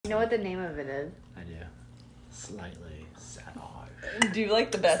know what the name of it is? I do. Slightly savage. Do you like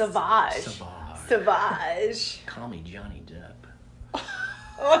the best? Savage. Savage. Savage. Call me Johnny Depp.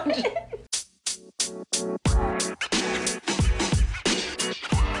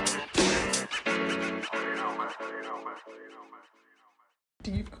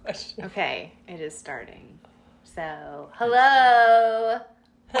 Deep question. Okay, it is starting. So, hello.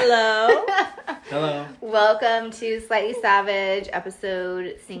 Hello. Hello. Welcome to Slightly Savage,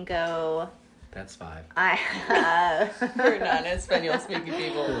 episode 5. That's 5. I have... We're non-Espanol speaking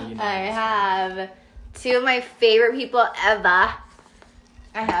people. I have two of my favorite people ever.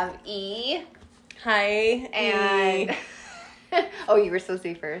 I have E Hi. and... Oh, you were supposed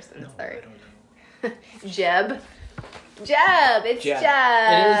to be first. I'm sorry. I don't know. Jeb. Jeb. It's Jeb.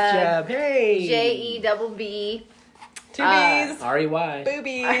 It is Jeb. Hey. Jebb. Two B's. R-E-Y.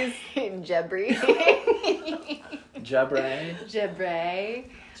 Boobies. Jebry. Jebray. Jebray.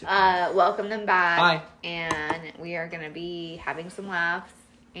 Welcome them back. Hi. And we are going to be having some laughs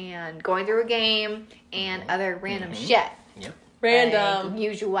and going through a game and other random shit. Yep. Random. Like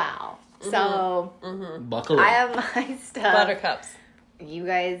usual. So, Buckle in. I have my stuff. Buttercups. You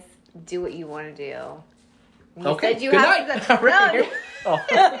guys do what you want to do. You Okay. said you Good have night. some- No, Oh.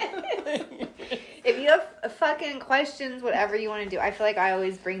 if you have fucking questions, whatever you want to do, I feel like I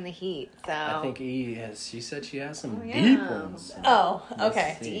always bring the heat. So I think E has. She said she has some yeah. deep ones. Oh, okay.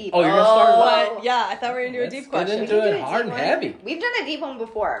 Let's see. Deep. Oh, you're gonna start with What? Yeah, I thought we were going to do a Let's deep get question. into We it did a hard deep and one. heavy. We've done a deep one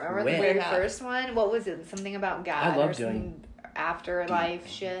before. Remember When? the very We have. first one? What was it? Something about God I love or doing some afterlife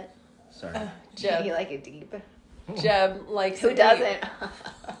shit. Sorry. Jeb. You like it deep? Jeb likes Who it doesn't?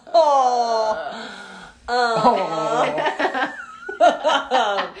 Oh.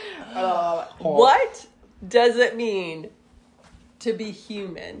 What does it mean to be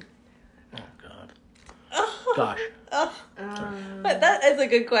human? Oh, God. Gosh. But that is a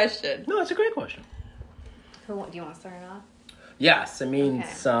good question. No, it's a great question. Do you want to start it off? Yes, it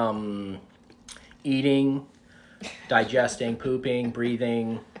means Okay. Eating, digesting, pooping,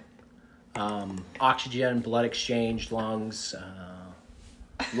 breathing, oxygen, blood exchange, lungs,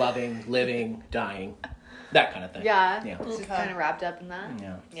 loving, living, dying, that kind of thing. Yeah. Yeah. It's just Okay. kind of wrapped up in that.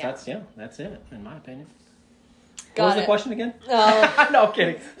 Yeah. Yeah. That's it, in my opinion. Got What was the it. question again? Oh, No, I'm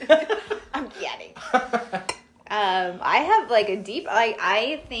kidding. I'm kidding. I have like a deep,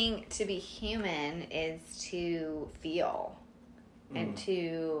 I think to be human is to feel and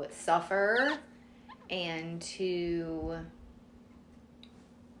to suffer and to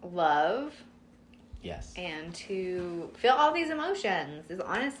love Yes. and to feel all these emotions is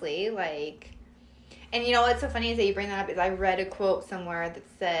honestly like, and you know what's so funny is that you bring that up is I read a quote somewhere that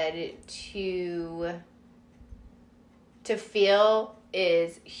said to feel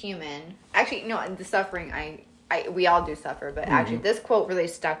is human. Actually, no, the suffering, we all do suffer, but actually this quote really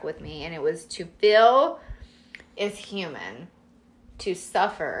stuck with me, and it was to feel is human, to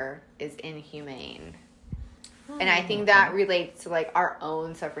suffer is inhumane. And I think that relates to like our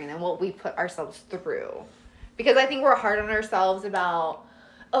own suffering and what we put ourselves through. Because I think we're hard on ourselves about,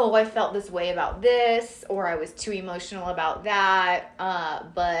 oh, I felt this way about this, or I was too emotional about that.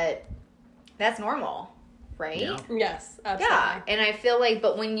 But that's normal, right? Yeah. yes, absolutely. Yeah. And I feel like,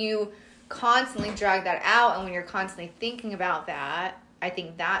 but when you constantly drag that out and when you're constantly thinking about that, I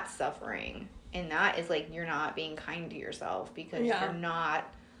think that's suffering. And that is like, you're not being kind to yourself because Yeah. you're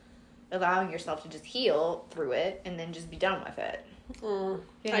not allowing yourself to just heal through it and then just be done with it. You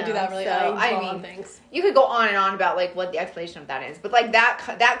I do know? that really. So, I I mean, mean, things. you could go on and on about like what the explanation of that is, but like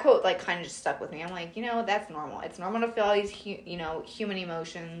that quote like kind of just stuck with me. I'm like, that's normal. It's normal to feel all these human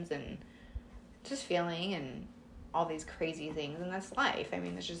emotions and just feeling and all these crazy things, and that's life. I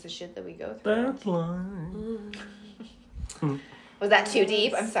mean, it's just the shit that we go through. That's line. Was that too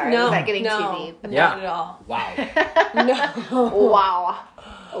deep? I'm sorry. No, Was that getting no, too deep? Yeah. not at all. Wow. No. Wow.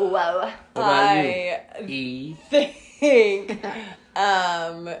 Whoa. What about you? I E. think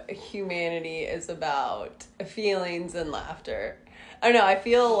humanity is about feelings and laughter. I don't know. I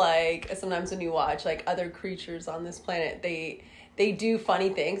feel like sometimes when you watch like other creatures on this planet, they do funny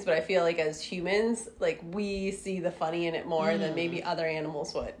things, but I feel like as humans, like we see the funny in it more than maybe other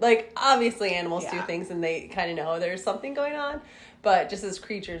animals would. Like obviously animals do Yeah. things and they kind of know there's something going on, but just as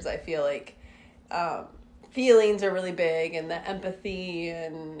creatures, I feel like feelings are really big, and the empathy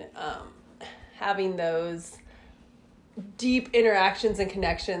and having those deep interactions and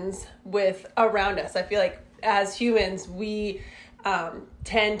connections with around us. I feel like as humans, we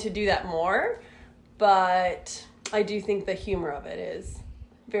tend to do that more, but I do think the humor of it is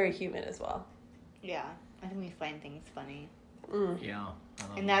very human as well. Yeah. I think we find things funny. Yeah.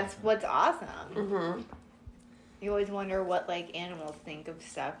 And that's what's awesome. Mm-hmm. You always wonder what, like, animals think of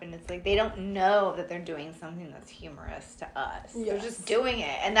stuff, and it's like they don't know that they're doing something that's humorous to us. Yes. They're just doing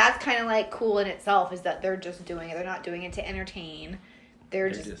it, and that's kind of, like, cool in itself, is that they're just doing it. They're not doing it to entertain. They're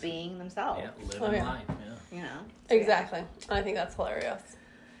just being themselves. Yeah, living life, yeah. You know? Exactly. I think that's hilarious.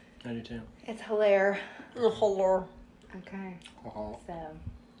 I do too. It's hilarious. Hello. Okay. Uh-huh. So,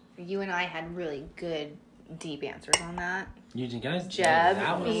 you and I had really good, deep answers on that. You guys, Jeb,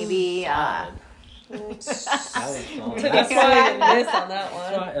 that was maybe, solid. That was solid. Took us longer than this on that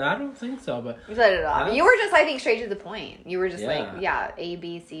one. I don't think so, but You let it off. You were just, I think, straight to the point. You were just Yeah. like, A,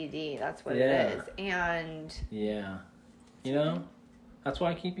 B, C, D. That's what it is. And yeah, you know, that's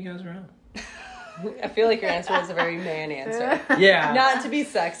why I keep you guys around. I feel like your answer was a very man answer. Yeah. Not to be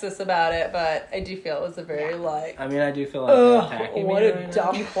sexist about it, but I do feel it was a very I mean, I do feel like they're attacking what me a right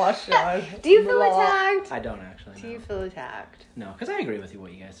dumb question. do you feel attacked? I don't actually. Do you feel attacked? No, because I agree with you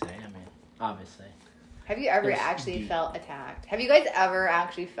what you guys say. I mean, obviously. Have you ever There's actually deep. felt attacked? Have you guys ever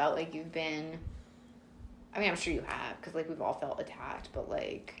actually felt like you've been... I mean, I'm sure you have, because, like, we've all felt attacked, but,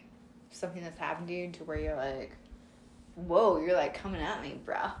 like, something that's happened to you to where you're like, whoa, you're, like, coming at me,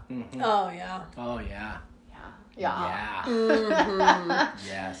 bro. Mm-hmm. Oh, yeah. Oh yeah. Yeah. Mm-hmm.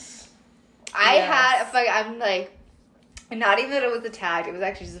 Yes. I Yes. had, I'm like, not even that it was attacked. It was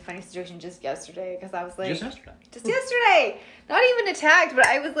actually just a funny situation just yesterday because I was like, Just yesterday. Just yesterday. Not even attacked, but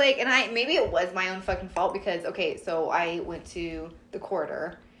I was like, and maybe it was my own fucking fault because, okay, so I went to the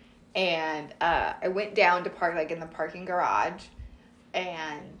quarter and I went down to park like in the parking garage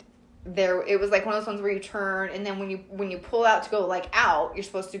and it was like one of those ones where you turn and then when you pull out to go like out, you're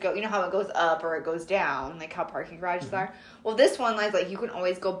supposed to go, you know how it goes up or it goes down, like how parking garages are. Well, this one is like you can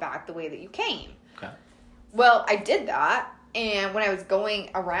always go back the way that you came. Okay. Well, I did that, and when I was going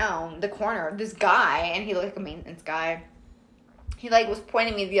around the corner, this guy, and he looked like a maintenance guy, he, like, was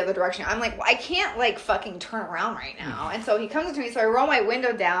pointing me the other direction. I'm like, well, I can't, like, fucking turn around right now. And so he comes up to me, so I roll my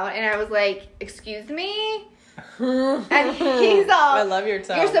window down, and I was like, excuse me? And he's all, I love your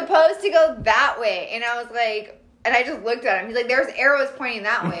tone. you're supposed to go that way. And I was like, and I just looked at him. He's like, there's arrows pointing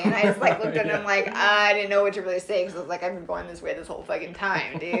that way. And I just, like, looked at him like, I didn't know what to really say. Because I was like, I've been going this way this whole fucking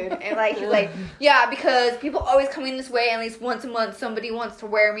time, dude. And, like, he's like, yeah, because people always coming this way. At least once a month, somebody wants to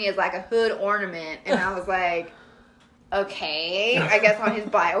wear me as, like, a hood ornament. And I was like, okay. I guess on his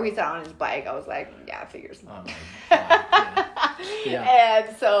bike. Oh, he said on his bike. I was like, yeah, figures. Oh my God. Yeah.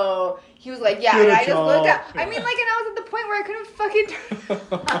 And so he was like, yeah. Good And I just job. looked at, I mean, like, and I was at the point where I couldn't fucking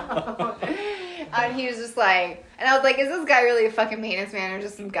turn. And he was just like, and I was like, is this guy really a fucking maintenance man or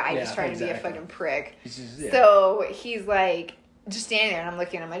just some guy just trying to be a fucking prick? So he's like, just standing there and I'm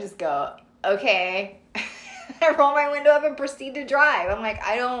looking at him. I just go, okay. I roll my window up and proceed to drive. I'm like,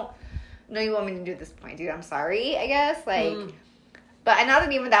 I don't know you want me to do at this point, dude. I'm sorry, I guess. Like, but not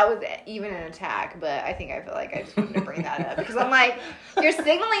that even that was even an attack, but I think I feel like I just wanted to bring that up because I'm like, you're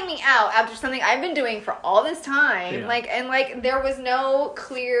signaling me out after something I've been doing for all this time. Yeah. Like, and like, there was no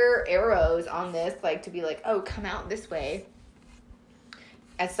clear arrows on this, like, to be like, oh, come out this way.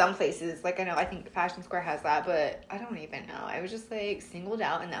 At some places, like, I think Fashion Square has that, but I don't even know. I was just, like, singled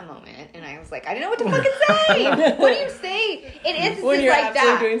out in that moment, and I was like, I didn't know what to fucking say! What do you say? It is when just you're like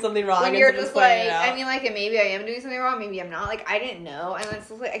absolutely that. doing something wrong. When and you're someone's just pointing like, it out. I mean, like, and maybe I am doing something wrong, maybe I'm not. Like, I didn't know, and it's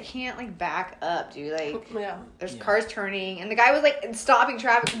just like, I can't, like, back up, dude. Like, yeah. there's cars turning, and the guy was, like, stopping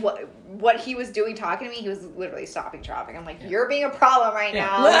traffic. What he was doing talking to me, he was literally stopping traffic. I'm like, you're being a problem right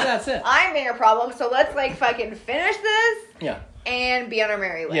now. Well, that's it. I'm being a problem, so let's, like, fucking finish this. Yeah. And be on our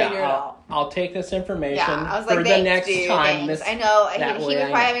merry way. Yeah, I'll take this information I was like, for thanks, the next dude, time. thanks. I know he that was way probably I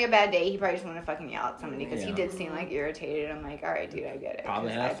know. having a bad day. He probably just wanted to fucking yell at somebody because he Yeah. did seem like irritated. I'm like, all right, dude, I get it. Probably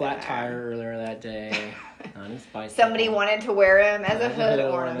 'cause had a I've flat been there. tire earlier that day on his bicycle. Somebody wanted to wear him as a As a hood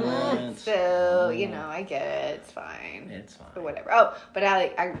hood ornament. ornament. So, you know, I get it. It's fine. It's fine. Or whatever. Oh, but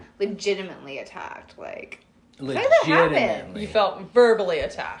I legitimately attacked. Like, Legitimately. You felt verbally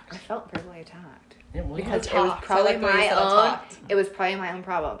attacked. I felt verbally attacked. Yeah, well, Because it Talked. was I probably like the way you my said own. talked. It was probably my own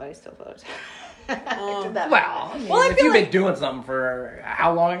problem, but I still felt attacked. Did that well, I mean, Well, I if feel you've like- been doing something for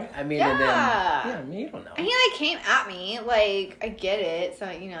how long? I mean, and then I mean, you don't know. And he, like, came at me, like, I get it, so,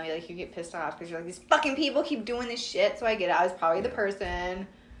 you know, like, you get pissed off, because you're like, these fucking people keep doing this shit, so I get it, I was probably the person.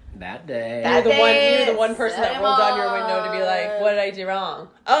 That day. That You're the one person Set that him rolled down your window to be like, what did I do wrong?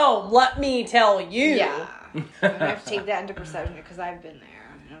 Oh, let me tell you. Yeah. I'm gonna have to take that into perception, because I've been there,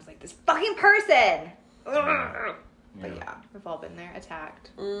 and I was like, this fucking person! But yeah, we've all been there,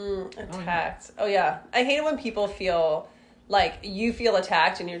 attacked. Attacked. Oh, yeah. I hate it when people feel like you feel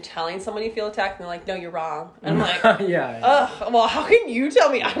attacked and you're telling someone you feel attacked and they're like, no, you're wrong. And I'm like, yeah. ugh, well, how can you tell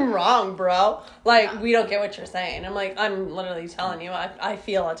me I'm wrong, bro? Like, we don't get what you're saying. I'm like, I'm literally telling you, I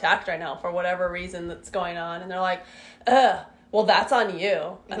feel attacked right now for whatever reason that's going on. And they're like, well, that's on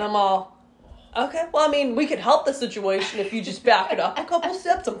you. And I'm all, okay, well, I mean, we could help the situation if you just back it up a couple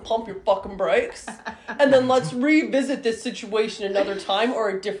steps and pump your fucking brakes. And then let's revisit this situation another time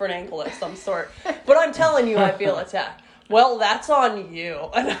or a different angle of some sort. But I'm telling you, I feel attacked. Well, that's on you.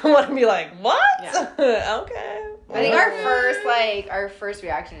 And I want to be like, what? Yeah. Okay. I think our first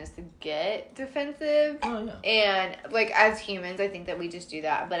reaction is to get defensive. Oh, yeah. And, like, as humans, I think that we just do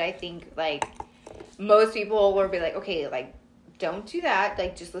that. But I think, like, most people will be like, okay, like, don't do that.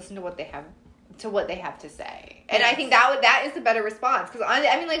 Like, just listen to what they have to say. And I think that is the better response. Because,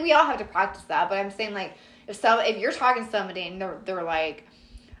 I mean, like, we all have to practice that. But I'm saying, like, if you're talking to somebody and they're like,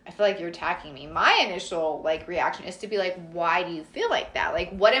 I feel like you're attacking me, my initial, like, reaction is to be like, why do you feel like that?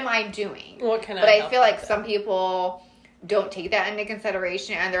 Like, what am I doing? What can I But I help feel like with some people don't take that into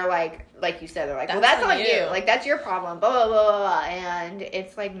consideration, and they're like you said, they're like, well, that's on you. Like, that's your problem, blah, blah, blah, blah. And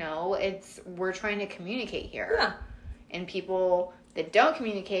it's like, no, we're trying to communicate here. Yeah. And people that don't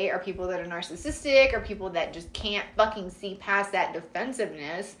communicate are people that are narcissistic, or people that just can't fucking see past that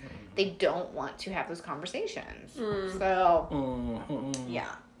defensiveness. They don't want to have those conversations. So, yeah.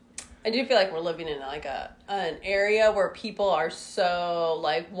 I do feel like we're living in like an area where people are so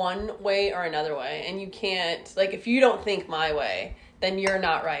like one way or another way, and you can't, like, if you don't think my way, then you're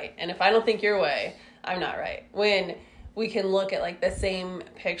not right, and if I don't think your way, I'm not right. When we can look at like the same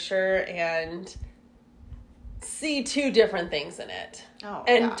picture and see two different things in it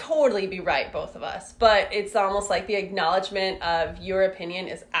and totally be right, both of us, but it's almost like the acknowledgement of your opinion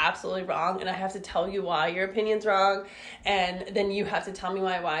is absolutely wrong, and I have to tell you why your opinion's wrong, and then you have to tell me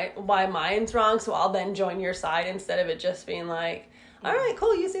why mine's wrong, so I'll then join your side instead of it just being like, all right,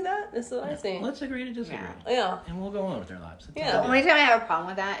 cool, you see that, this is what I see. Let's agree to disagree. Yeah. And we'll go on with our lives. The only time I have a problem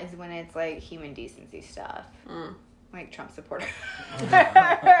with that is when it's like human decency stuff. Like Trump supporters. The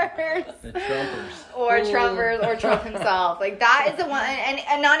Trumpers. Or Trumpers, or Trump himself. Like, that is the one,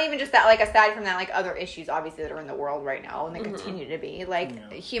 and not even just that, like, aside from that, like, other issues, obviously, that are in the world right now, and they continue to be,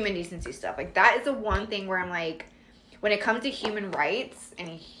 like, human decency stuff. Like, that is the one thing where I'm like, when it comes to human rights and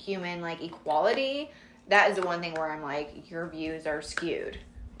human, like, equality, that is the one thing where I'm like, your views are skewed.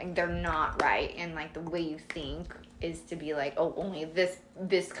 Like, they're not right, and, like, the way you think is to be like, oh, only this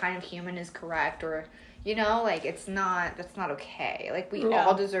kind of human is correct, or... You know, like, that's not okay. Like, we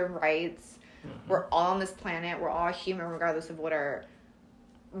all deserve rights. We're all on this planet. We're all human, regardless of what our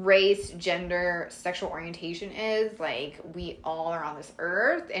race, gender, sexual orientation is. Like, we all are on this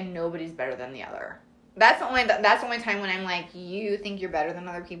earth, and nobody's better than the other. That's the only time when I'm like, you think you're better than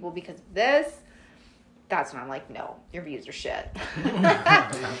other people because of this. That's when I'm like, no, your views are shit. Which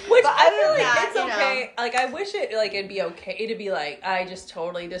I feel like it's okay. Like, I wish it'd be okay to be like, I just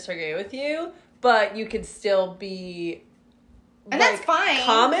totally disagree with you. But you could still be, and like, that's fine.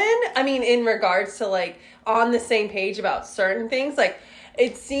 Common. I mean, in regards to like on the same page about certain things. Like,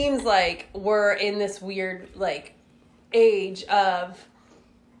 it seems like we're in this weird like age of,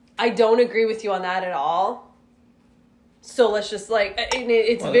 I don't agree with you on that at all. So let's just like,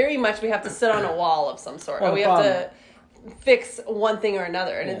 it's very much we have to sit on a wall of some sort. Or we have to fix one thing or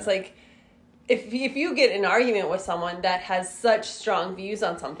another, and it's like. If you get in an argument with someone that has such strong views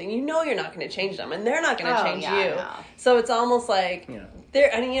on something, you know you're not going to change them, and they're not going to change you. No. So it's almost like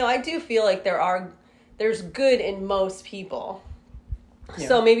I do feel like there's good in most people. Yeah.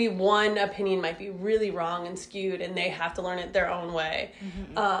 So maybe one opinion might be really wrong and skewed, and they have to learn it their own way.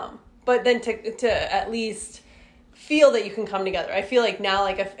 Mm-hmm. But then to at least feel that you can come together. I feel like now,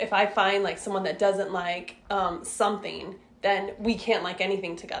 like if I find like someone that doesn't like something. Then we can't like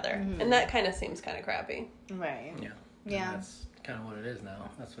anything together. Mm-hmm. And that kind of seems kind of crappy. Right. Yeah. And that's kind of what it is now.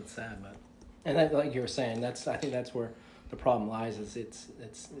 That's what's sad. But and that, like you were saying, I think that's where the problem lies. Is it's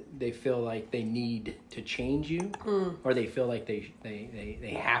they feel like they need to change you, or they feel like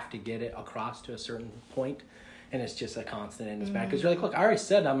they have to get it across to a certain point, and it's just a constant and it's bad because you're like, look, I already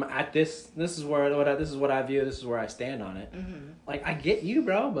said I'm at this. This is this is what I view. This is where I stand on it. Mm-hmm. Like, I get you,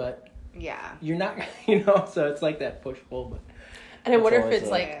 bro, but. Yeah, you're not, so it's like that push-pull, but... And I wonder if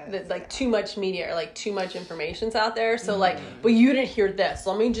it's like too much media or like too much information's out there. So like, but you didn't hear this.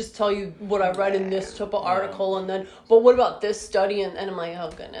 Let me just tell you what I read in this type of article, and then, but what about this study? And I'm like,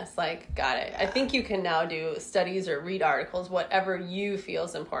 oh goodness, like, got it. I think you can now do studies or read articles, whatever you feel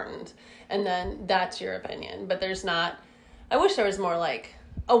is important, and then that's your opinion. But there's not. I wish there was more like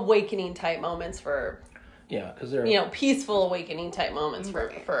awakening type moments for. Yeah, because they're peaceful awakening type moments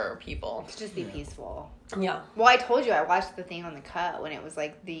for people. To just be peaceful. Yeah. Well, I told you I watched the thing on The Cut when it was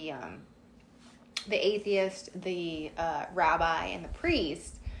like the atheist, the rabbi, and the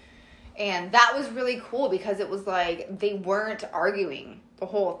priest, and that was really cool because it was like they weren't arguing the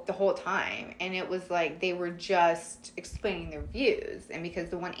whole time, and it was like they were just explaining their views. And because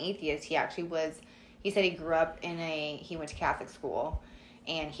the one atheist, he said he grew up he went to Catholic school,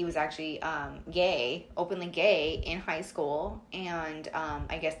 and he was actually openly gay in high school, and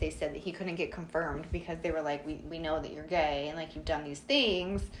I guess they said that he couldn't get confirmed because they were like, we know that you're gay and like you've done these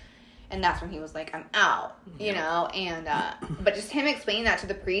things. And that's when he was like, I'm out, you know? And, but just him explaining that to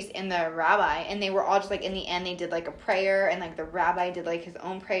the priest and the rabbi, and they were all just like, in the end, they did like a prayer, and like the rabbi did like his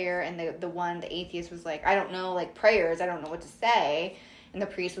own prayer, and the atheist was like, I don't know, like prayers, I don't know what to say. And the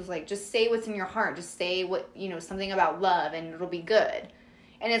priest was like, just say what's in your heart, just say what, something about love, and it'll be good.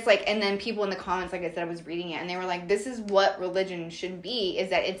 And it's like, and then people in the comments, like I said, I was reading it, and they were like, this is what religion should be, is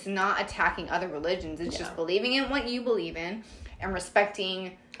that it's not attacking other religions, it's just believing in what you believe in, and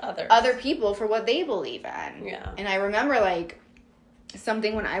respecting other people for what they believe in. Yeah. And I remember like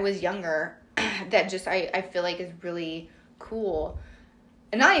something when I was younger that just I feel like is really cool.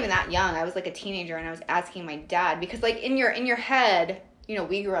 And not even that young. I was like a teenager, and I was asking my dad, because like in your head,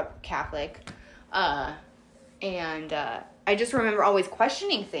 we grew up Catholic, and I just remember always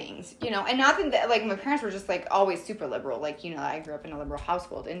questioning things, and not that like my parents were just like always super liberal, like I grew up in a liberal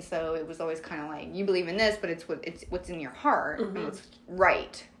household, and so it was always kind of like, you believe in this, but it's what's in your heart, and it's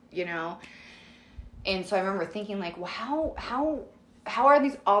right, and so I remember thinking like, well, how are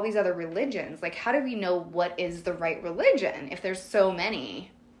all these other religions, like how do we know what is the right religion if there's so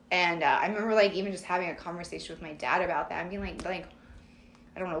many? And I remember like even just having a conversation with my dad about that, and being like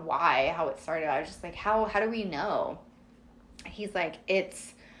I don't know how it started. I was just like, how do we know? He's like,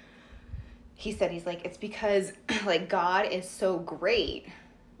 it's because like God is so great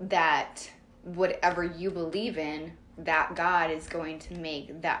that whatever you believe in, that God is going to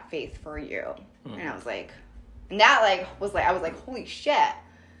make that faith for you. And I was like, and that like I was like, holy shit.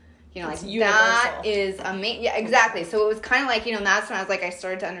 Like universal. That is amazing. Yeah, exactly. So it was kind of like, that's when I was like, I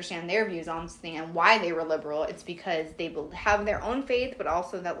started to understand their views on this thing and why they were liberal. It's because they have their own faith, but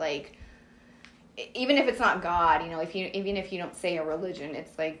also that like, even if it's not God, even if you don't say a religion,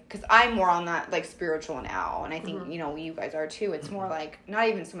 it's like, because I'm more on that like spiritual now, and I think you guys are too. It's more like not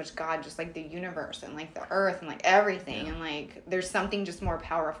even so much God, just like the universe and like the earth and like everything, and like there's something just more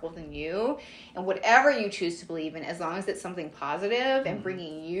powerful than you, and whatever you choose to believe in, as long as it's something positive and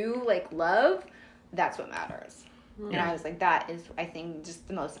bringing you like love, that's what matters. And I was like, that is, I think, just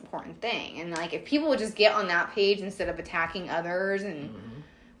the most important thing. And like if people would just get on that page instead of attacking others, and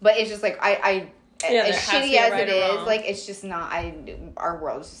but it's just like as shitty as it is, like, it's just not, our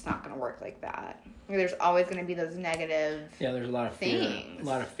world is just not going to work like that. There's always going to be those negative there's a lot of things. A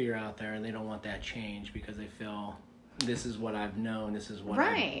lot of fear out there, and they don't want that change because they feel, this is what I've known, this is what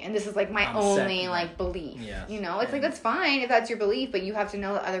and this is, like, my only, like, belief. Yes. It's like, that's fine if that's your belief, but you have to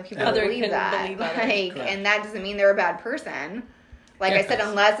know that other people believe that. Like, and that doesn't mean they're a bad person. Like I said,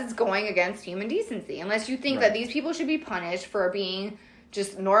 unless it's going against human decency. Unless you think that these people should be punished for being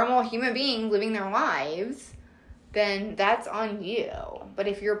just normal human beings living their lives, then that's on you. But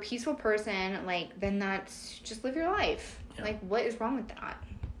if you're a peaceful person, like, then that's just live your life. Yeah. Like, what is wrong with that?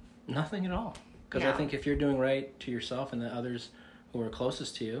 Nothing at all. Because I think if you're doing right to yourself and the others who are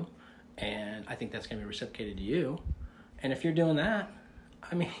closest to you, and I think that's going to be reciprocated to you, and if you're doing that,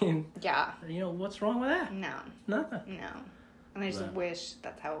 I mean, what's wrong with that? No. Nothing. No. And I just wish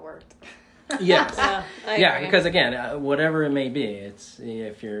that's how it worked. Yes. Yeah, because again, whatever it may be, it's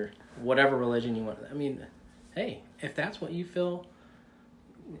if you're whatever religion you want. I mean, hey, if that's what you feel,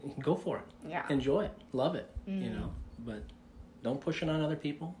 go for it. Yeah. Enjoy it. Love it. But don't push it on other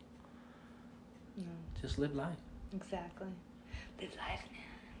people. No. Just live life. Exactly. Live life,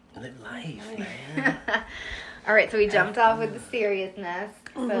 man. Live life, man. All right, so we jumped off with the seriousness.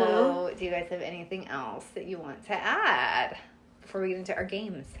 So, do you guys have anything else that you want to add before we get into our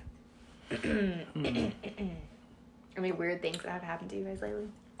games? Any weird things that have happened to you guys lately?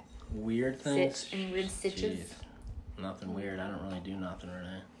 Weird things? Any weird stitches? Jeez. Nothing weird. I don't really do nothing,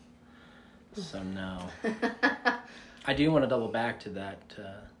 Renee. So, no. I do want to double back to that,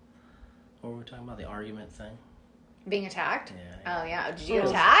 what were we talking about? The argument thing? Being attacked? Yeah. Oh, yeah. Did you get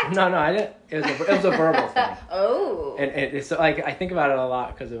attacked? No, I didn't. It was a verbal thing. Oh. And it's like, I think about it a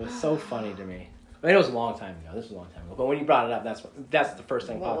lot because it was so funny to me. I mean, it was a long time ago. This was a long time ago. But when you brought it up, that's the first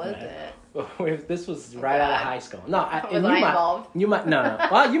thing that popped in my head. What was it? This was right out of high school. No, was I involved? You might. No.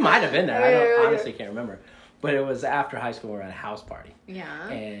 Well, you might have been there. I honestly can't remember. But it was after high school. We were at a house party. Yeah.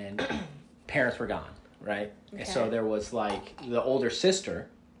 And parents were gone. right? Okay. And so there was like the older sister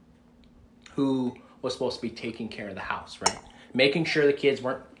who was supposed to be taking care of the house, right? Making sure the kids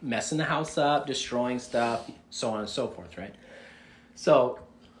weren't messing the house up, destroying stuff, so on and so forth, right? So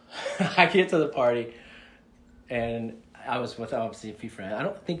I get to the party, and I was with obviously a few friends. I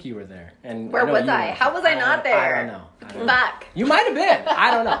don't think you were there. And Where was I? were. How was I not there? I don't know. Fuck. You might have been.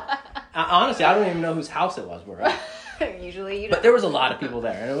 I don't know. Honestly, I don't even know whose house it was. We're at. Usually you don't. But there was a lot of people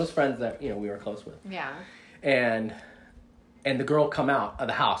there, and it was friends that we were close with. Yeah. And the girl come out of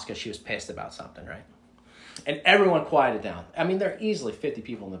the house because she was pissed about something, right? And everyone quieted down. I mean, there are easily 50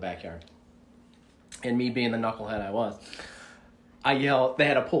 people in the backyard. And me being the knucklehead I was, I yelled, they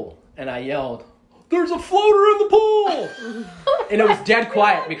had a pool, and I yelled, "There's a floater in the pool!" And it was dead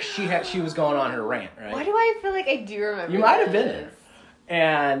quiet because she was going on her rant, right? Why do I feel like I do remember You might have this? been there.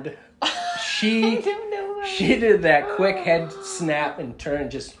 And she I don't know why. she did that quick head snap and turn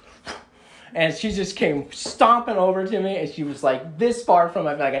and she just came stomping over to me, and she was like this far from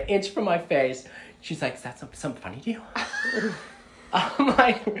my, like an inch from my face. She's like, "Is that something funny to you?"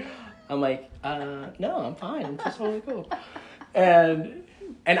 I'm like, no, I'm fine. I'm just totally cool. And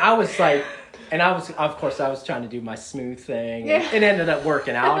I was like, of course, I was trying to do my smooth thing. And it ended up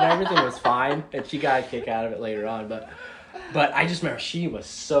working out, and everything was fine. And she got a kick out of it later on, but I just remember she was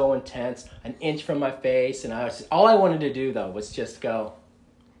so intense, an inch from my face, and all I wanted to do though was just go.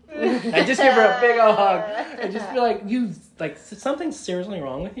 I just give her a big old hug and just be like, something's seriously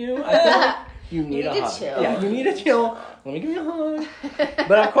wrong with you. I feel like you need a hug. Chill. Yeah, you need to chill. Let me give you a hug.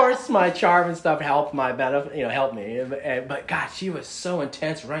 But of course, my charm and stuff helped my benefit. Helped me. But God, she was so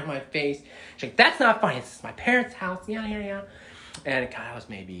intense, right in my face. She's like, "That's not funny. This is my parents' house." Yeah. And God, I was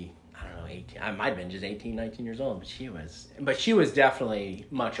maybe, I don't know, 18. I might have been just 18, 19 years old. But she was definitely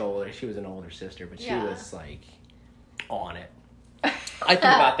much older. She was an older sister, but she was like on it. I think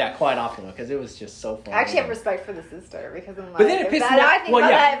about that quite often because it was just so funny. I actually have respect for the sister because I'm like, But then it pissed me now I off. think about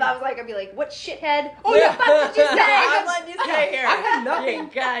that, if I was like, I'd be like, "What shithead? Oh, What yeah. the fuck did you say?" I'm letting you stay here. I had nothing. You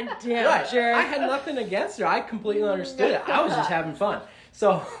goddamn Right. jerk. I had nothing against her. I completely understood it. I was just having fun.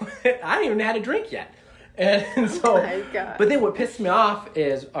 So I didn't even had a drink yet. And so, Oh my God. But then what pissed me off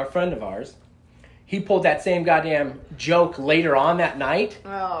is our friend of ours, he pulled that same goddamn joke later on that night.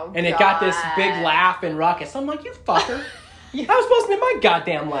 Oh, and it got this big laugh and ruckus. I'm like, "You fucker. That was supposed to be my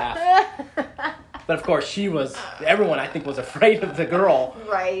goddamn laugh." But of course, everyone I think was afraid of the girl.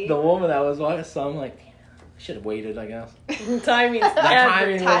 Right. The woman that was watching. So I'm like, I should have waited, I guess. Timing's The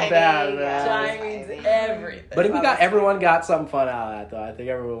timing was bad, yeah. man. Timing's everything. But everyone got something fun out of that, though. I think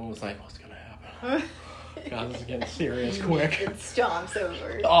everyone was like, "What's going to happen?" God, this is getting serious quick. It stomps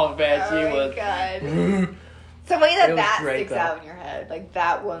over. Oh, man, she Oh, was. God. So funny It was that great, sticks though. out in your head, like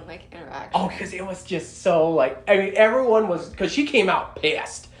that one, like interaction. Oh, because it was just so, like, I mean, everyone was, because she came out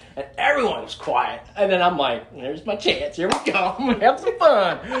pissed, and everyone was quiet. And then I'm like, "There's my chance. Here we go. I'm going to have some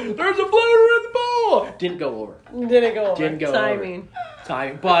fun. There's a floater in the pool." Didn't go over. Didn't go over. Didn't go Timing.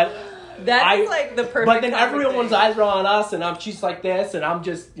 Time. But That's like the perfect. But then everyone's conversation. eyes were on us, and she's like this, and I'm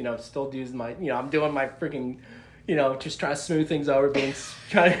just, still doing my, I'm doing my freaking, just trying to smooth things over,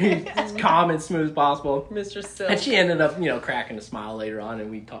 trying to be as calm and smooth as possible. Mr. Silk. And she ended up, cracking a smile later on, and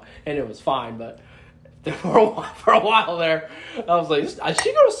we talked, and it was fine. But for a while there, I was like, "Is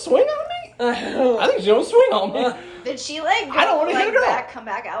she gonna swing on me? I think she's gonna swing on me." Did she like? I don't wanna hit a girl. come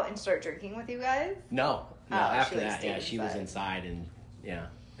back out and start drinking with you guys? No. Oh, After she, that, stayed she was inside. inside,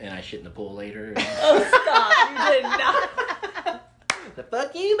 and I shit in the pool later. Oh, stop! You did not. The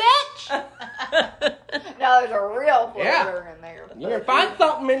fuck you, bitch! No, there's a real Yeah. floater in there. You're gonna find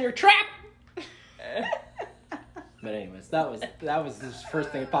something in your trap. But anyways, that was the first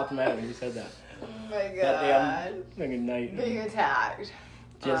thing that popped in my head when you said that. Oh my That damn God. fucking night. Being attacked.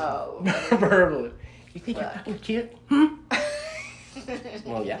 Just Oh. verbally. You think you're Fuck. fucking cute? Hmm?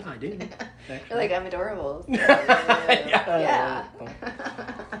 Well, yeah, I do. You're like, I'm adorable. Yeah. Yeah.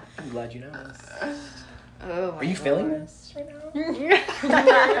 I'm glad you know this. Oh my Are you God. feeling this right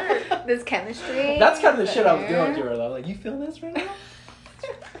now? This chemistry. That's kind of the shit I was doing to her, though. Like, you feel this right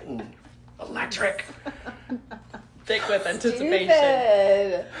now? Electric. Thick with anticipation.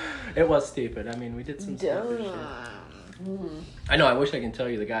 Stupid. It was stupid. I mean, we did some stupid shit. Dumb. I know, I wish I can tell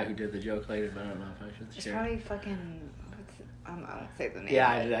you the guy who did the joke later, but I don't know if I should It's share. probably fucking. I won't say the name.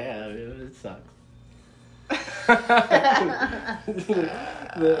 Yeah, it sucks.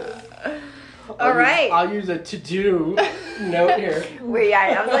 I'll use a to-do note here. Wait,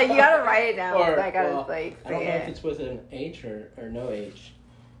 yeah, I was like, you gotta write it down. Or, so I gotta well, like I don't say know if it. it's with an H or no H,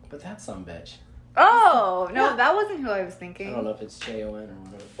 but that's some bitch. Oh no, Yeah. that wasn't who I was I thinking. don't know if it's Jon or whatever.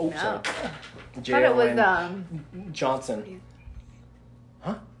 Oh, No. sorry. I thought it was Johnson.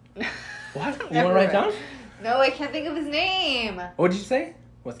 Huh? What? You want to write down? No, I can't think of his name. What did you say?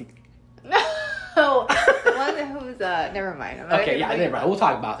 What's he? No, the one who's never mind. Okay, yeah, never mind. We'll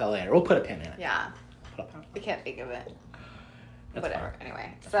talk about that later. We'll put a pin in it. Yeah, Put a pin. I can't think of it. That's Whatever. fine.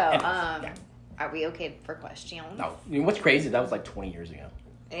 Anyway, so Yeah. are we okay for questions? No, I mean, what's crazy? That was like 20 years ago.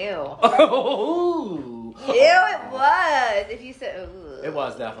 Ew. Oh. Ew, it was. If you said, ugh. It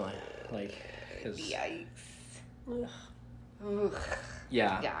was definitely like. 'Cause, Yikes. Ugh. Ugh.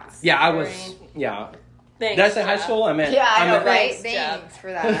 yeah. Yeah. Yeah, I was. Scary. Yeah. Thanks, Did I say high Jeff. school? I meant. Yeah, I know, meant, right? Thanks, Jeff. Thanks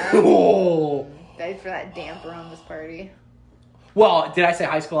for that. Oh. Thanks for that damper on this party. Well, did I say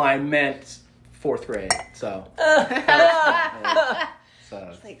high school? I meant 4th grade. So. So.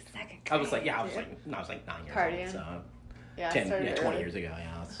 It's like second I was like, grade, I was dude. like 9 years Partying. old. So. Yeah, 20 years ago.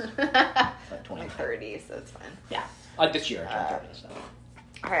 Yeah. It's like 20. I'm 30, so it's fine. Yeah. This year I turned 30. So.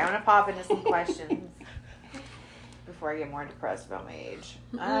 All right, I'm gonna pop into some questions before I get more depressed about my age.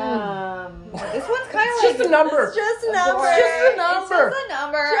 This one's kind of It's like just a number. It's just a number. It's just a number. It's just a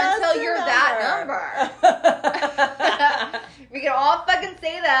number Just until a you're that number. We can all fucking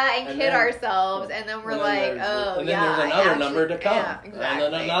say that and And kid then- ourselves, and then we're And like, then there's- oh, and then yeah. there's I another actually- number to come. Yeah, exactly.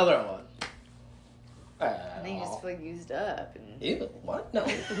 And then another one. And then you just feel like used up. And... Ew, what? No.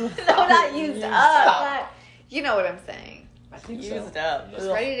 no, not used up. But you know what I'm saying. I think Used up. Just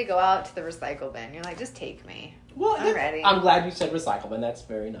ready to go out to the recycle bin. You're like, just take me. Well, I'm ready. I'm glad you said recyclement. That's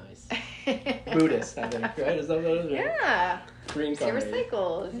very nice. Buddhist, I think, right? Is that what it is? Yeah. Green Get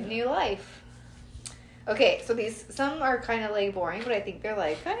recycled. New life. Okay, so some are kind of like boring, but I think they're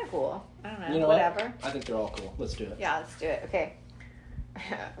like kind of cool. I don't know. You know whatever. what? I think they're all cool. Let's do it. Yeah, let's do it. Okay.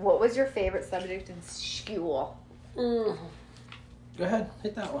 What was your favorite subject in school? Mm. Go ahead.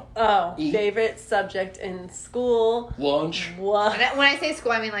 Hit that one. Oh, E. favorite subject in school? Lunch. What? When I say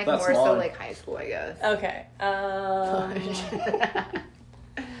school, I mean like That's more so long. like high school, I guess. Okay.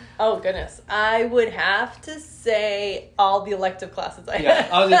 Oh, goodness. I would have to say all the elective classes I Yeah,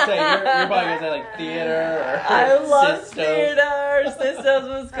 had. I was gonna say you're probably gonna say like theater or I love Sistos. theater. Sistos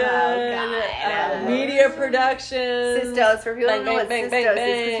was good. God. Media production. Cystos, for people who don't know what Bang, cystos bang, is,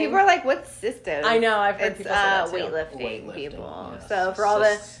 bang. because people are like, what's cystos? I know, I've heard It's people say that too. weightlifting people. yes. So for all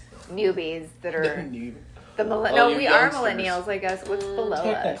the newbies that are You- the we you are youngsters. millennials, I guess. What's below us?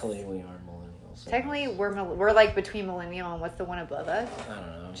 Technically, we are millennials. so Technically, we're like between millennial and what's the one above us? I don't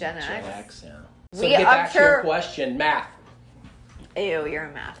know. Gen X. Yeah. So We get are back to your sure- question, math. Ew, you're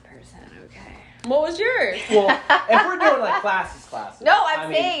a math person. Okay. What was yours? Well, if we're doing like classes. No,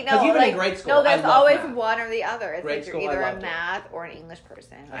 I'm saying no. Because even like, in grade school, no, there's I loved always math. one or the other. It's Grade like school, you're I either a loved it. math or an English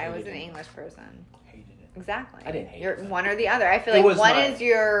person. I I was hated an it. English person. Hated it. Exactly. I didn't hate You're it. one or the other. I feel It like was one my- is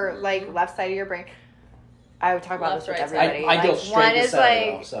your like left side of your brain. I would talk about Left, this with right side. everybody. I go like, straight one to is center,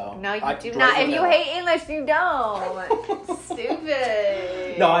 like though, so no, you I do drove not. it If you out. hate English, you don't.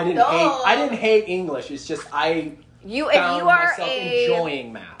 Stupid. No, I didn't Don't. hate. I didn't hate English. It's just I You if found you are myself a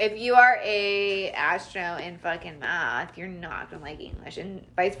enjoying math. if you are a astro in fucking math, you're not gonna like English, and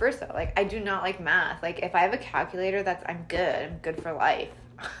vice versa. Like I do not like math. Like if I have a calculator, I'm good. I'm good for life.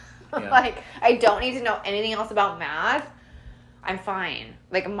 Yeah. Like I don't need to know anything else about math. I'm fine.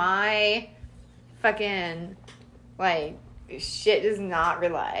 Like my fucking like shit does not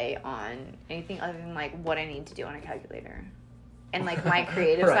rely on anything other than like what I need to do on a calculator. And like my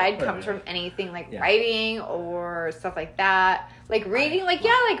creative Right, side right, comes right. from anything like Yeah. writing or stuff like that. Like reading, like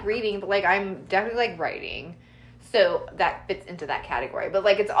reading, but like I'm definitely like writing. So that fits into that category. But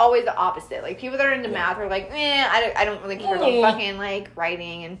like it's always the opposite. Like people that are into math are like, I don't really care about fucking like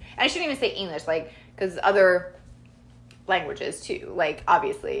writing and I shouldn't even say English, like because other languages too, like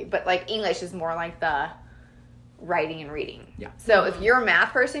obviously. But like English is more like the writing and reading. Yeah. So if you're a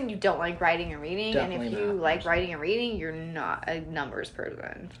math person, you don't like writing and reading, and Definitely if you math like person. writing and reading, you're not a numbers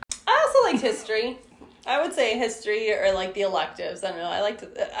person. I also liked history. I would say history or like the electives. I don't know.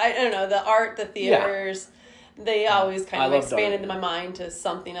 I don't know, the art, the theaters. They always kind I of loved expanded art. my mind to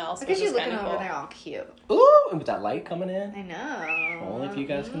something else. Look at which you is looking kind of over cool. there all cute. Ooh, and with that light coming in. I know. Only if you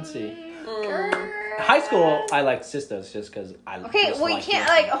guys can see. Girl. High school, I liked Sistos just because I. Okay, just well you liked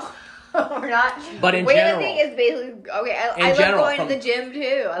can't lifting. we're not. But in weightlifting general- is basically okay. I In love general, going from- to the gym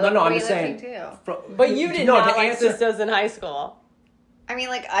too. I No, love no, I'm just weightlifting saying. too. But you did no, not to like answer- Sistos in high school. I mean,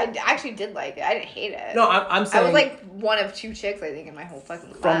 like I actually did like it. I didn't hate it. No, I'm I saying. was like one of two chicks I think in my whole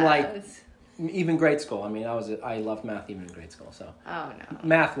fucking class. From, like, even grade school. I mean, I loved math even in grade school. So Oh no.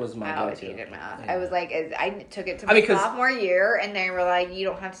 math was my I always go-to. hated math. Yeah. I was like, I took it to I my mean, 'cause- sophomore year, and they were like, "You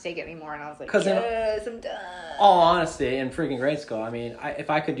don't have to take it anymore." And I was like, 'Cause in- "Yes, I'm done." All honesty, in freaking grade school, I mean, if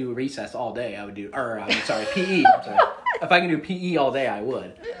I could do recess all day, I would do. PE. I'm sorry. If I can do PE all day, I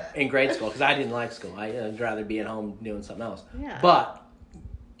would. In grade school, because I didn't like school. I'd rather be at home doing something else. Yeah. But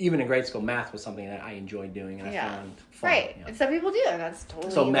even in grade school, math was something that I enjoyed doing and I found fun. Right. You know? And some people do, and that's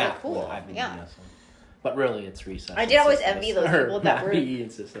totally So math, cool. I've been doing this one. But really, it's recess. I did always envy those people that were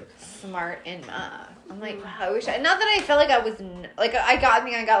system. smart in math. I'm like, wow, I wish not that I felt like I was like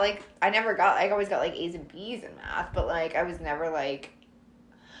I always got like A's and B's in math, but like I was never like,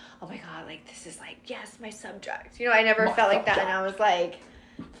 oh my god, like this is like, yes, my subject. You know, I never felt like that, and I was like,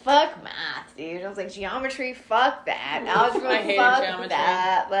 fuck math, dude. I was like, geometry, fuck that. Algebra, I hated fuck geometry.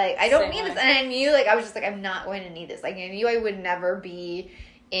 that. Like, I don't Same need way. this. And I knew, like, I was just like, I'm not going to need this. Like, I knew I would never be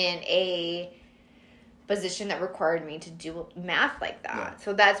in a position that required me to do math like that. Yeah.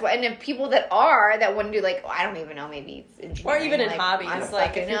 So that's why. And then people that want to do, like, I don't even know, maybe it's engineering. Or even in like, hobbies, I don't like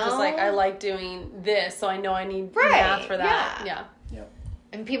fucking if you're just know. like, I like doing this, so I know I need Right, math for that. yeah. Yeah.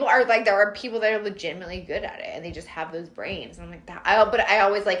 And people are like, there are people that are legitimately good at it, and they just have those brains. And I'm like, but I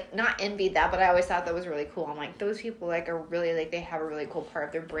always like not envied that, but I always thought that was really cool. I'm like, those people like are really like they have a really cool part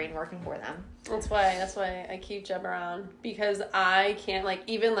of their brain working for them. That's why I keep Jeb around, because I can't like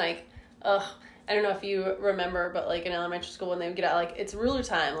even like I don't know if you remember, but like in elementary school when they would get out like, it's ruler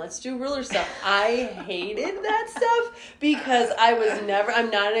time, let's do ruler stuff. I hated that stuff because I'm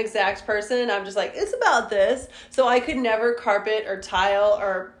not an exact person. I'm just like, it's about this. So I could never carpet or tile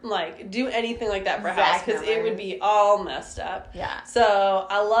or like do anything like that for a house because it would be all messed up. Yeah. So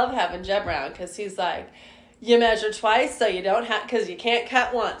I love having Jeb around because he's like, you measure twice, so you don't have, because you can't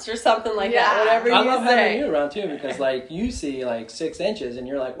cut once or something like that. Whatever you say. I love having you around too because like you see like 6 inches and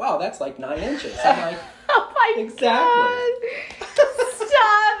you're like, wow, that's like 9 inches. I'm like, oh my exactly. God.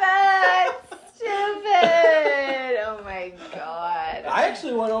 Stop it. Stupid. Oh my God. I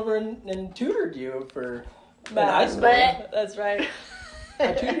actually went over and tutored you in high school. That's right.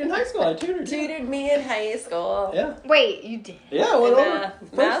 I tutored in high school. I tutored you. Tutored me in high school. Yeah. Wait, you did? Yeah, I went over.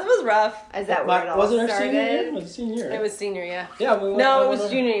 Math was rough. Is that where it all Wasn't our started? senior year? It was senior year. It was senior, yeah. Yeah, we went. No, I it went was over.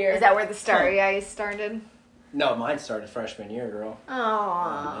 junior year. Is that where the starry eyes started? No, mine started freshman year, girl.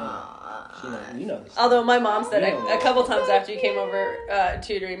 Aww. You know this. Although my mom said Yeah. a couple times after you came over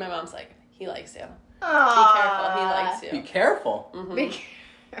tutoring, my mom's like, he likes you. Aww. Be careful, he likes Be you. careful. Mhm. Be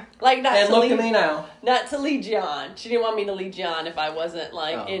Like not And to look lead, at me now. not to lead you on. She didn't want me to lead you on if I wasn't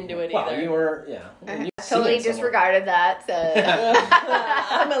like Oh, into it well, either. you were, yeah. You totally seen it somewhere. disregarded that. So.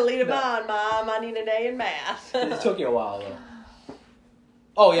 I'm gonna lead him on, Mom. I need an A in math. It took you a while, though.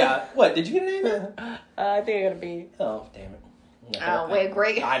 Oh, yeah. What, did you get an A in that? I think I got a B. Oh, damn it. Oh, wait,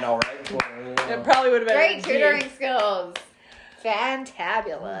 great. I know, right? It probably would have been Great a G. tutoring skills.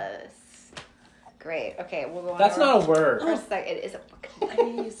 Fantabulous. Great. Okay, we'll go on. That's not a word. For a sec. It is a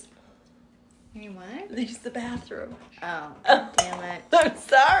fucking. You what? Use the bathroom. Oh, damn it. I'm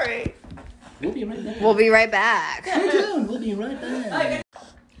sorry. We'll be right back. We'll be right back. We'll be right back.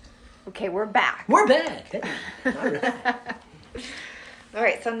 Okay, we're back. We're back. All right. All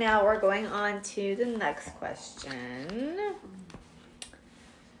right, so now we're going on to the next question.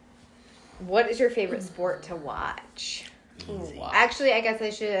 What is your favorite sport to watch? Wow. Actually, I guess I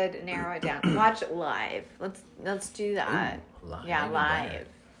should narrow it down. Watch it live. Let's do that. Live, Yeah, even live. better.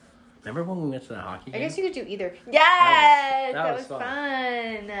 Remember when we went to the hockey I game? guess you could do either. Yes, that that was was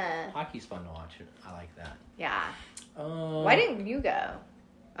fun. Hockey's fun to watch. I like that. Yeah. Why didn't you go?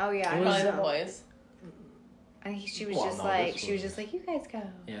 Oh yeah, It I Probably was- the boys. I think she was Well, just no, like this she was was- just like, you guys go.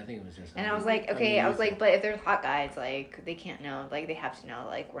 Yeah, I think it was just. And I was like, okay, I was like, but if there's hot guys, like they can't know, like they have to know,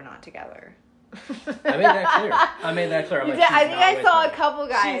 like we're not together. I made that clear. I'm You like, did- I "She's think not I with saw me." a couple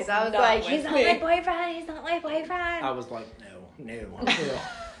guys. She's I was not like, with he's not me. my boyfriend. He's not my boyfriend. I was like, no. Yeah.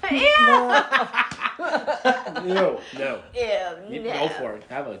 No, no. Ew, no. Go for it.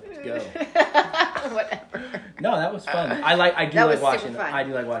 Have a go. Whatever. No, that was fun. I do That like was watching. super fun. I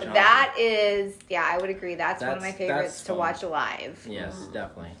do like watching. That is, yeah, I would agree. That's one of my That's favorites to fun. watch live. hockey. Yes,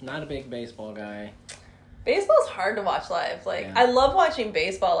 definitely. Not a big baseball guy. Baseball's hard to watch live. Like Yeah. I love watching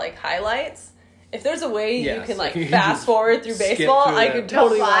baseball like highlights. If there's a way you Yes, can like if you fast just forward through skip baseball, through I that. could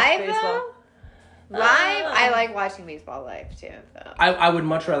totally No, watch live baseball. though? Live, I like watching baseball live too. Though. I would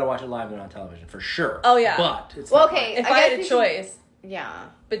much rather watch it live than on television for sure. Oh, yeah. but it's Well, not okay. If I I, had guess a we should- choice Yeah.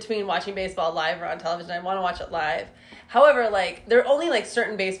 between watching baseball live or on television, I want to watch it live. However, like there are only like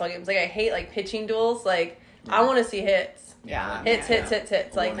certain baseball games. Like I hate like pitching duels. Like I want to see hits. Yeah. Hits.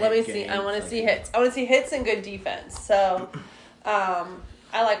 Like, let me see. I want to see hits. I want to see hits and good defense. So, I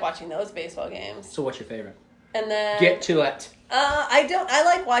like watching those baseball games. So, what's your favorite? And then Get to it. I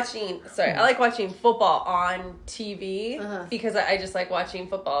like watching. Sorry, I like watching football on TV because I just like watching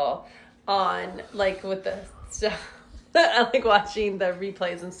football on like with the stuff. I like watching the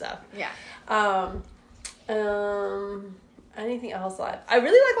replays and stuff. Yeah. Anything else live? I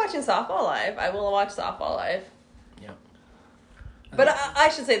really like watching softball live. I will watch softball live. Yep. But I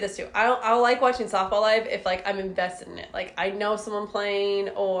should say this too. I like watching softball live if like I'm invested in it. Like I know someone playing,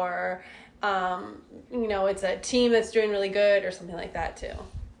 or it's a team that's doing really good or something like that too.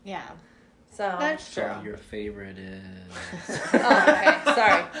 Yeah. So That's true. So your favorite is... okay,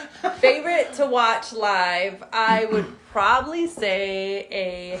 sorry. Favorite to watch live, I would probably say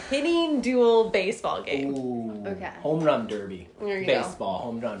a hitting duel baseball game. Ooh, Okay. Home run derby. There you go. Baseball,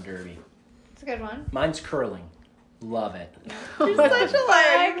 home run derby. It's a good one. Mine's curling. Love it. You're such a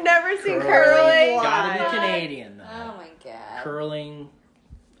liar. You've never seen Curling. Gotta be live. Canadian, though. Oh my god. Curling,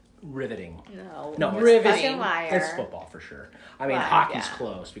 riveting. No, it's riveting. fucking liar. It's football for sure. I mean, Live, hockey's yeah.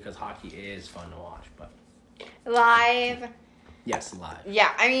 close because hockey is fun to watch, but Live. yes, live.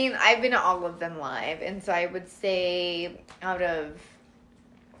 Yeah, I mean, I've been to all of them live, and so I would say out of.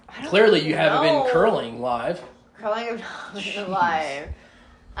 I don't Clearly, really you haven't know. been curling live. Curling have not been Jeez.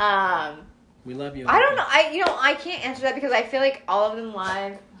 live. We love you. I don't know. I can't answer that because I feel like all of them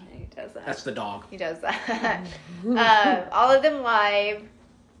live. He does that. That's the dog. He does that. All of them live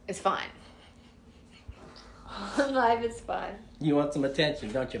is fun. All of them live is fun. You want some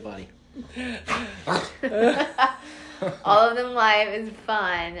attention, don't you, buddy? All of them live is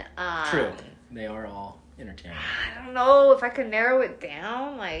fun. True. They are all entertaining. I don't know if I could narrow it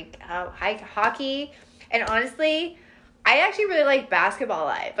down, like hockey. And honestly, I actually really like basketball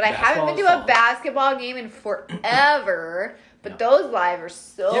live, but I haven't been to Basketball a is fun. basketball game in forever. But Yeah. those live are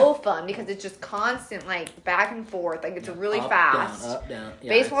so Yeah. fun because it's just constant, like back and forth. Like it's really Up, fast. Down, up, down. Yeah,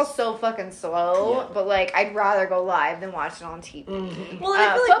 Baseball's so fucking slow, Yeah. but like I'd rather go live than watch it on TV. Well,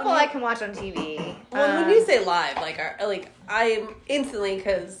 I feel like Football when I you- can watch on TV. Well, when you say live, I'm instantly,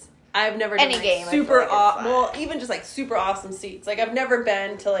 because I've never done Any like, game, I super feel like it's awesome. live. Well, even just like super awesome seats. Like I've never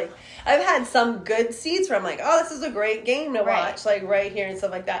been to like I've had some good seats where I'm like, oh, this is a great game to Right. watch, like right here and stuff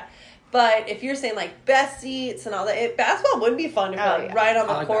like that. But if you're saying like best seats and all that, basketball would be fun if you're Oh, like yeah. right on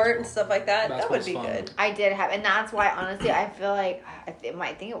the I like court basketball. and stuff like that. That would Basketball's be fun. good. I did have, and that's why honestly I feel like I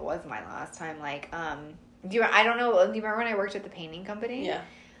think it was my last time. Like, I don't know. Do you remember when I worked at the painting company?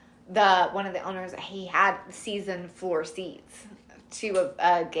 Yeah. One of the owners, he had season floor seats to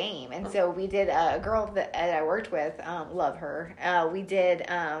a game, and so we did. A girl that I worked with, love her. We did.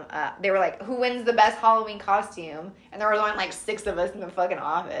 They were like, "Who wins the best Halloween costume?" And there was only like 6 of us in the fucking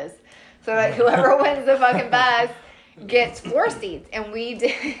office. So like whoever wins the fucking best gets floor seats, and we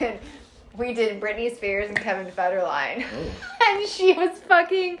did Britney Spears and Kevin Federline. And she was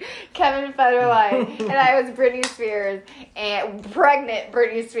fucking Kevin Federline, and I was Britney Spears, and pregnant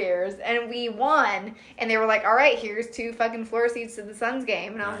Britney Spears, and we won. And they were like, "All right, here's 2 fucking floor seats to the Suns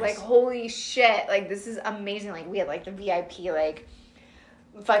game," and I was Nice. like, "Holy shit! Like this is amazing!" Like we had like the VIP, like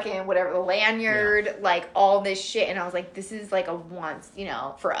fucking whatever, the lanyard, like all this shit, and I was like, "This is like a once,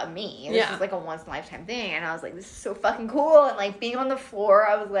 for me. This Yeah. is like a once in a lifetime thing." And I was like, "This is so fucking cool!" And like being on the floor,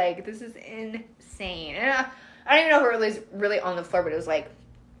 I was like, "This is insane." And I don't even know if it was really on the floor, but it was like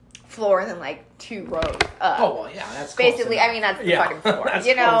floor and then like 2 rows up. Oh, well, yeah, that's close Basically, enough. I mean, that's the Yeah, fucking floor. that's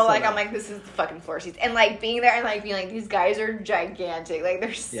Like, close I'm enough. like, this is the fucking floor seats. And, like, being there and, like, being like, these guys are gigantic. Like,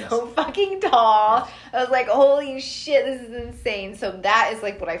 they're so Yes. fucking tall. I was like, holy shit, this is insane. So that is,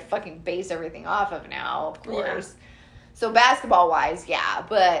 like, what I fucking base everything off of now, of course. Yeah. So basketball-wise, yeah.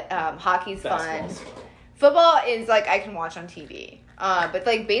 But hockey's fun. Basketball's fun. Football is, like, I can watch on TV. But,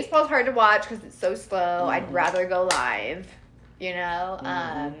 like, baseball's hard to watch because it's so slow. I'd rather go live,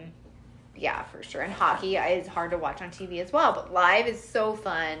 Yeah, for sure. And hockey is hard to watch on TV as well. But live is so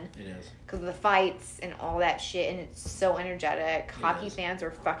fun It is. because of the fights and all that shit. And it's so energetic. Hockey is. fans are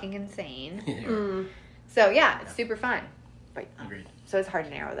fucking insane. Mm. So, yeah, it's super fun. But, Agreed. so it's hard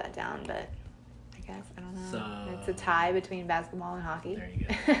to narrow that down. But I guess, I don't know. So- It's a tie between basketball and hockey. There you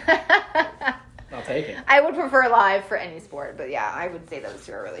I'll take it. I would prefer live for any sport. But, yeah, I would say those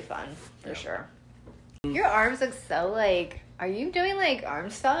 2 are really fun. For Yeah. sure. Your arms look so, like... Are you doing, like, arm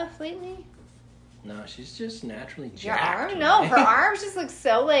stuff lately? No, she's just naturally Your jacked. arm? No, right? her arms just look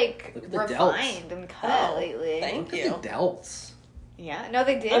so like Look at the refined and cut Oh, lately. thank Look you. at the delts. Yeah, no,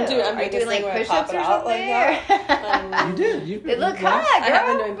 they do. I'm doing Are you this doing like thing where I push-ups pop it or out like something? that. You did. You They look last, hot, girl. I have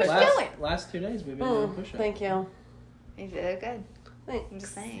been doing What you push-ups. doing? last 2 days we've been doing push-ups. Thank you. You did good. Thanks. I'm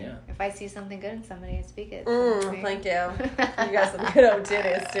just saying. Yeah. If I see something good in somebody, I speak it. Thank you. You got some good old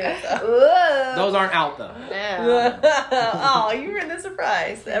titties too. So. Ooh. Those aren't out though. Yeah. Oh, you ruined the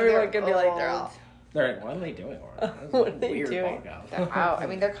surprise. Everyone could be like, they're old. off. They're like, what are they doing? Laura? That's What a are they weird doing? walkout. They're out. I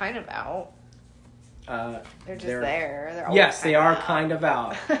mean, they're kind of out. They're just there. They're always Yes, they are out. kind of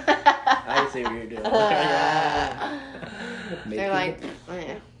out. I see what you're doing. They're like,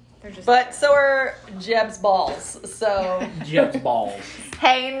 eh. They're just But so are Jeb's balls. So Jeb's balls.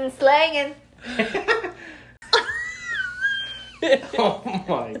 hanging and slanging. Oh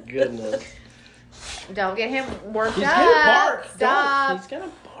my goodness. Don't get him worked He's up. gonna bark. Stop. Don't. He's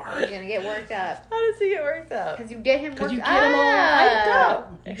gonna bark. He's gonna get worked up. How does he get worked up? Because you get him worked Because you up. get him all hyped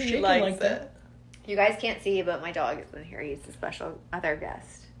up. You're He shaking likes like it. that. You guys can't see, but my dog is in here. He's the special other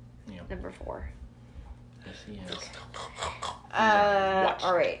guest. Yeah. Number 4. Yes, he is.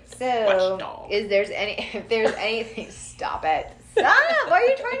 All right. So, watchdog. if there's anything, stop it. Stop. Why are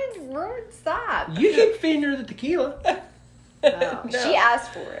you trying to ruin? Stop. You keep feeding her the tequila. Oh, No. She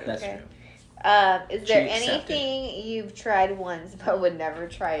asked for it. That's okay. true. Is there She accepted. anything you've tried once but would never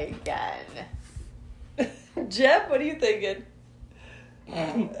try again? Jeb, what are you thinking?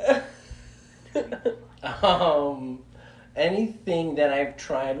 Anything that I've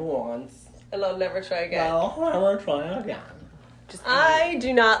tried once, And I'll never try again. I'll never try again. Just I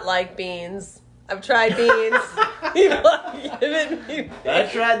do not like beans. I've tried beans. People have given me beans. I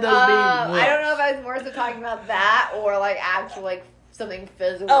tried those beans. I don't know if I was more so talking about that or like actual like something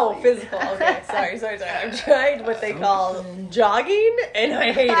physical. Oh, physical. Okay, sorry. I've tried what they call jogging, and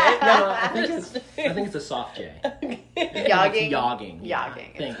I hate it. No, I think it's a soft J. Yogging. It's yogging. Yeah,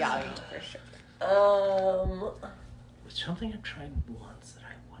 Yogging. thank It's you. yogging for sure. Something I've tried once that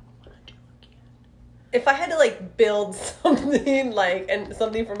I wouldn't want to do again. If I had to like build something and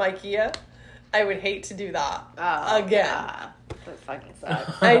something from IKEA, I would hate to do that again. Yeah. That fucking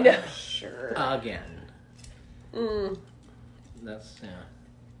sucks. I know. Sure. Again. Mm. That's, yeah.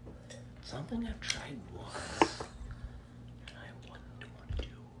 Something I've tried once that I wouldn't want to do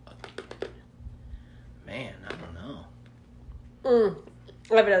again. Man, I don't know.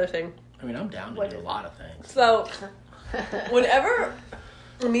 I have another thing. I mean, I'm down to What do a is- lot of things. So, whenever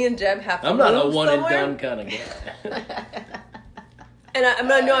me and Jeb have to I'm not a move one and somewhere, done kind of guy. and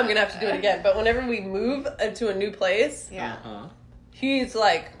I know I'm gonna have to do it again. But whenever we move to a new place, Yeah. Uh-huh. he's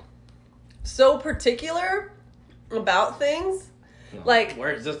like so particular about things. Like,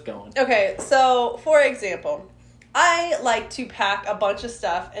 where's this going? okay, so for example, I like to pack a bunch of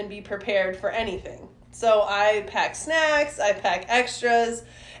stuff and be prepared for anything. So I pack snacks, I pack extras,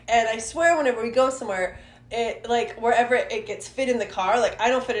 and I swear whenever we go somewhere, it like wherever it gets fit in the car, like I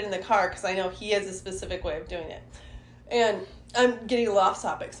don't fit it in the car because I know he has a specific way of doing it. And I'm getting a little off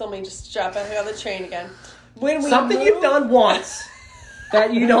topic, so let me just drop back on the train again. When we Something move- you've done once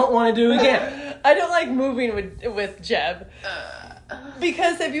that you don't want to do again. I don't like moving with Jeb.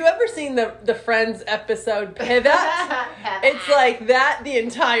 Because have you ever seen the Friends episode Pivot? It's like that the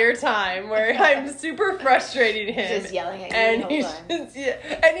entire time where I'm super frustrating him. Just yelling at you and the he's whole time. just,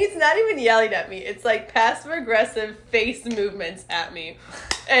 and he's not even yelling at me. It's like passive aggressive face movements at me.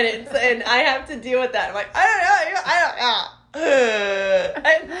 And I have to deal with that. I'm like, I don't know.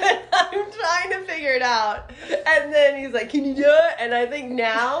 And then I'm trying to figure it out. And then he's like, can you do it? And I think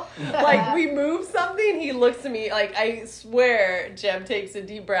now, like, we move something, he looks at me, like, I swear Jeb takes a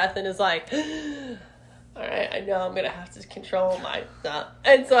deep breath and is like, all right, I know I'm going to have to control my stuff.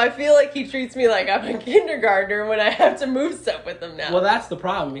 And so I feel like he treats me like I'm a kindergartner when I have to move stuff with him now. Well, that's the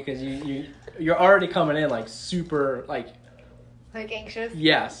problem because you're already coming in like super like anxious?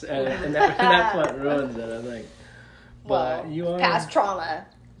 yes, and that's what ruins it, I think. Well, you are past trauma.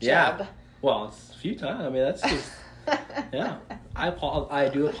 yeah. Jeb. Well, it's a few times. I mean, that's just yeah. I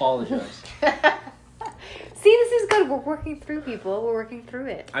do apologize. See, this is good. We're working through people. We're working through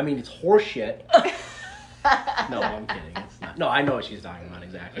it. I mean, it's horseshit. No, I'm kidding. It's not. No, I know what she's talking about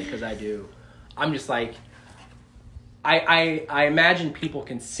exactly because I do. I'm just like, I imagine people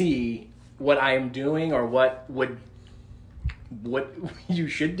can see what I am doing or what you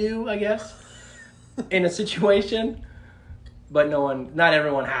should do, I guess, in a situation. But not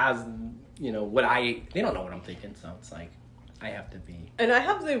everyone has, they don't know what I'm thinking. So it's like, I have to be. And I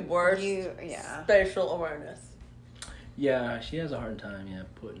have the worst spatial awareness. Yeah, she has a hard time. Yeah,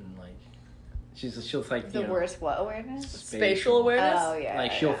 putting like, she'll like The worst what awareness? Spatial awareness? Oh, yeah.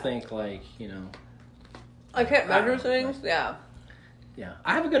 Like she'll think like I can't measure I don't know. things. Yeah. Yeah,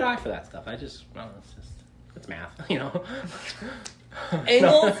 I have a good eye for that stuff. It's math,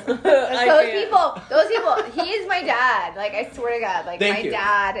 Angles? Those people, he is my dad. Like, I swear to God. Like, Thank my you.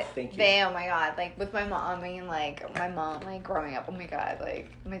 dad, Thank you. oh my God. Like, with my mom, I mean, like, my mom, like, growing up, oh my God. Like,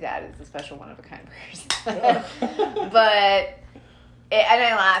 my dad is a special one of a kind person. And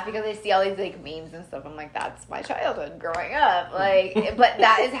I laugh because I see all these, like, memes and stuff. I'm like, that's my childhood growing up. Like, but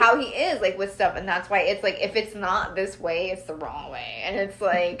that is how he is, like, with stuff. And that's why it's like, if it's not this way, it's the wrong way. And it's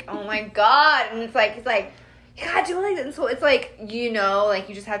like, oh my God. And it's like, you gotta do it like that. And so it's like, like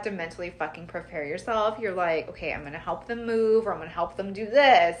you just have to mentally fucking prepare yourself. You're like, okay, I'm gonna help them move or I'm gonna help them do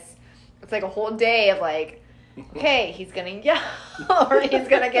this. It's like a whole day of like okay, he's gonna yell or he's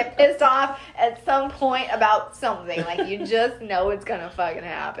gonna get pissed off at some point about something. Like, you just know it's gonna fucking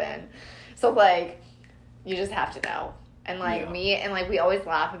happen. So, like, you just have to know. And, like, me, and, like, we always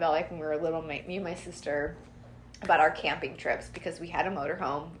laugh about, like, when we were little, me and my sister, about our camping trips, because we had a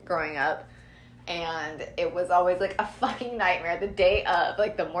motorhome growing up. And it was always, like, a fucking nightmare the day of,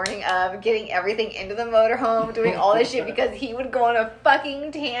 like, the morning of, getting everything into the motorhome, doing all this shit, because he would go on a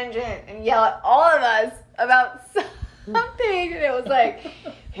fucking tangent and yell at all of us about something. And it was like,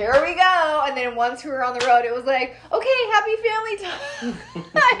 here we go. And then once we were on the road, it was like, okay, happy family time.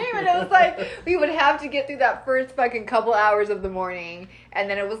 And it was like, we would have to get through that first fucking couple hours of the morning. And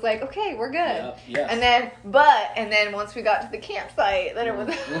then it was like, okay, we're good. Yeah, yes. And then once we got to the campsite, then it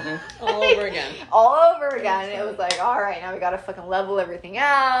was all over again. All over again. And it was like, all right, now we got to fucking level everything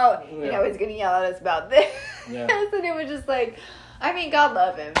out. Yeah. You know, he's going to yell at us about this. Yeah. And it was just like, I mean, God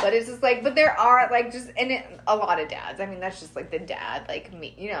love him, but it's just like, but there are, like, just, and a lot of dads. I mean, that's just, like, the dad, like,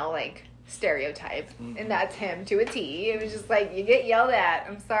 me, you know, like, stereotype. Mm-hmm. And that's him to a T. It was just like, you get yelled at.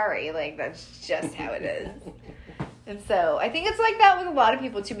 I'm sorry. Like, that's just how it is. And so, I think it's like that with a lot of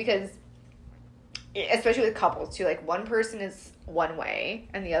people, too, because, especially with couples, too, like, one person is one way,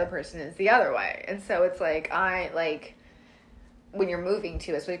 and the other person is the other way. And so, it's like, when you're moving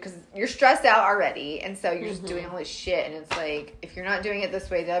to it, because you're stressed out already, and so you're just doing all this shit, and it's like, if you're not doing it this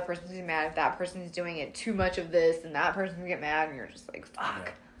way, the other person's gonna get mad. If that person's doing it too much of this, and that person's gonna get mad, and you're just like, fuck.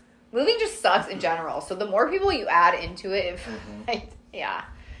 Yeah. Moving just sucks in general, so the more people you add into it, I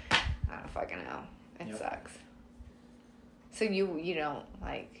don't fucking know. It sucks. So you don't,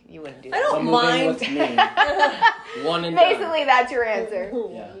 like, you wouldn't do that. I don't mind. One and basically, done. that's your answer.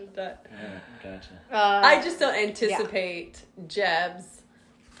 Yeah. Yeah, gotcha. I just don't anticipate Jeb's,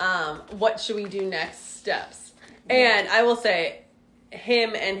 what should we do next steps. And I will say,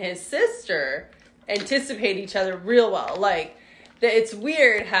 him and his sister anticipate each other real well. Like, it's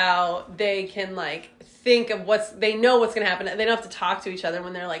weird how they can, like, think of they know what's going to happen. They don't have to talk to each other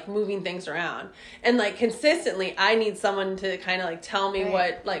when they're, like, moving things around. And, like, consistently, I need someone to kind of, like, tell me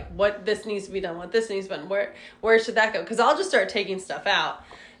what this needs to be done, what this needs to be done, where should that go? Because I'll just start taking stuff out.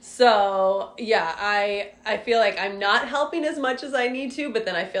 So, yeah, I feel like I'm not helping as much as I need to, but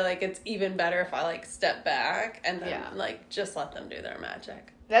then I feel like it's even better if I, like, step back and then, like, just let them do their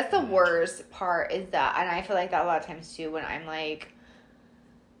magic. That's the worst part, is that, and I feel like that a lot of times, too, when I'm, like,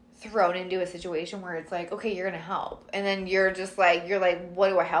 thrown into a situation where it's like, okay, you're gonna help, and then you're like, what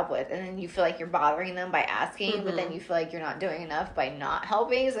do I help with? And then you feel like you're bothering them by asking, but then you feel like you're not doing enough by not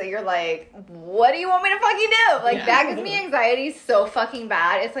helping, so you're like, what do you want me to fucking do? Like, that gives me anxiety so fucking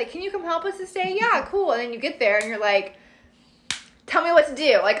bad. It's like, can you come help us this day? Yeah, cool. And then you get there and you're like, tell me what to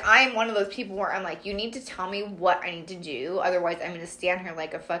do. Like, I'm one of those people where I'm like, you need to tell me what I need to do, otherwise I'm gonna stand here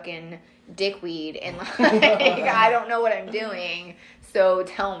like a fucking dickweed and, like, I don't know what I'm doing, so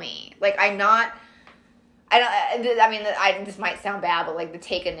tell me. Like, this might sound bad, but, like, the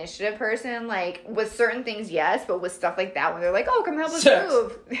take initiative person, like, with certain things, yes, but with stuff like that, when they're like, oh, come help us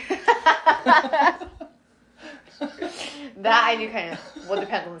move. That I do kind of, well,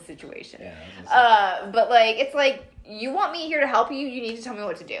 depends on the situation. Yeah, but, like, it's like, you want me here to help you, you need to tell me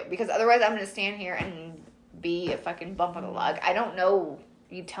what to do, because otherwise I'm going to stand here and be a fucking bump on the lug. I don't know,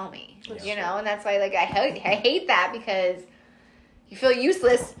 you tell me, you know, and that's why, like, I hate that, because you feel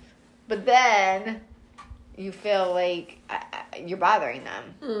useless, but then you feel like you're bothering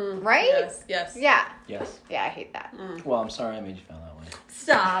them, right? Yes. Yeah. Yes. Yeah, I hate that. Well, I'm sorry I made you feel that way.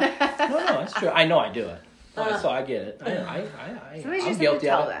 Stop. No, it's true. I know I do it. So I get it. Sometimes you I'm just guilty have to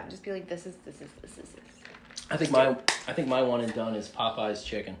tell of it. them. Just be like, this is. I think my one and done is Popeye's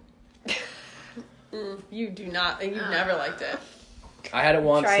chicken. You do not. You've never liked it. I had it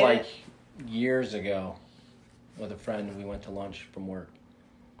once, like, years ago with a friend. We went to lunch from work.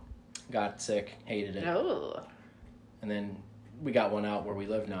 Got sick, hated it. Oh. And then we got one out where we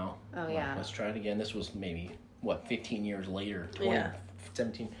live now. Oh, yeah. Let's try it again. This was maybe, 15 years later?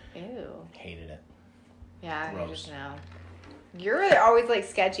 17. Ew. Hated it. Yeah, Gross. I just know. You're always, like,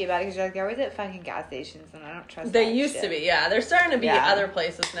 sketchy about it, because you're like, they're always at fucking gas stations, and I don't trust They that used shit. to be, yeah. They're starting to be other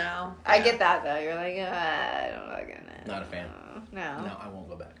places now. I get that, though. You're like, I don't fucking know. Not a fan. No. No, I won't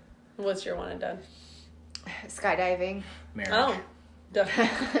go back. What's your one and done? Skydiving. Marriage. Oh.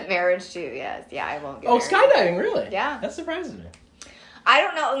 Marriage, too, yes. Yeah, I won't get Oh, married. skydiving, really? Yeah. That surprises me. I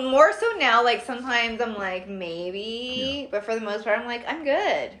don't know. More so now, like, sometimes I'm like, maybe. But for the most part, I'm like, I'm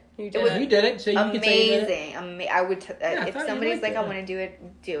good. You You did it, so you can say you did it. Amazing. I would, I if thought you somebody's liked like, it, I yeah. want to do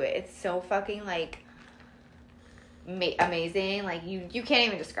it, do it. It's so fucking, like, amazing. Like, you can't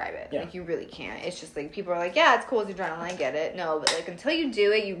even describe it. Yeah. Like, you really can't. It's just, like, people are like, yeah, it's cool, it's adrenaline, I get it. No, but, like, until you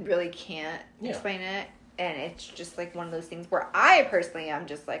do it, you really can't explain it. And it's just like one of those things where I personally am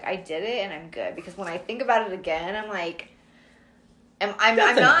just like, I did it and I'm good. Because when I think about it again, I'm like, I'm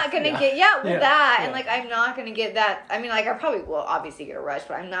not going to get, that. And like, I'm not going to get that. I mean, like, I probably will obviously get a rush,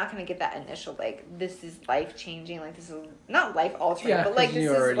 but I'm not going to get that initial, like, this is life changing. Like, this is not life altering, but like, this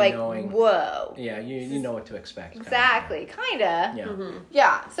is like, whoa. Yeah, you know what to expect. Exactly. Kind of. Yeah. Mm-hmm.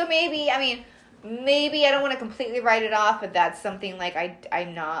 Yeah. So maybe I don't want to completely write it off, but that's something like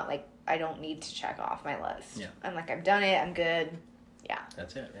I'm not like, I don't need to check off my list. Yeah. I'm like, I've done it. I'm good. Yeah.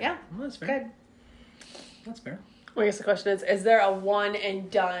 That's it. Yeah. Well, that's fair. Good. That's fair. Well, I guess the question is there a one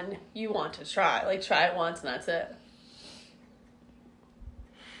and done you want to try? Like, try it once and that's it?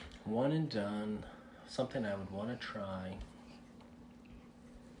 One and done. Something I would want to try.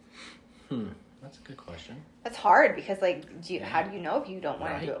 That's a good question. That's hard because, like, how do you know if you don't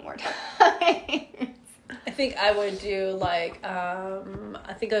want to do it more times? I think I would do, like,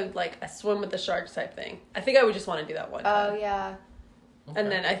 I think I would, like, a swim with the sharks type thing. I think I would just want to do that one time. Oh, yeah. Okay.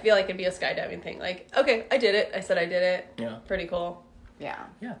 And then I feel like it'd be a skydiving thing. Like, okay, I did it. I said I did it. Yeah. Pretty cool. Yeah.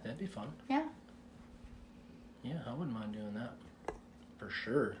 Yeah, that'd be fun. Yeah. Yeah, I wouldn't mind doing that. For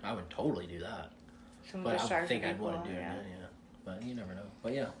sure. I would totally do that. Swim But with the I sharks think would be I'd want to cool, do it, yeah. yeah. But you never know.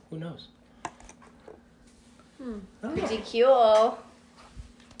 But yeah, who knows? Pretty cool.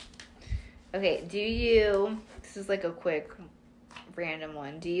 Okay, this is like a quick random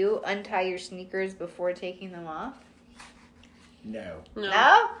one. Do you untie your sneakers before taking them off? No.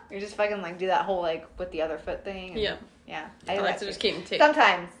 No? You're just fucking like do that whole like with the other foot thing? Yeah. Yeah. I do like that to just too. keep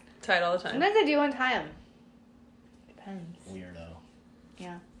Sometimes. tight all the time. Sometimes I do untie them. Depends. Weirdo.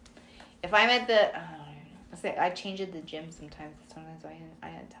 Yeah. If I'm at the, I change at the gym sometimes. Sometimes I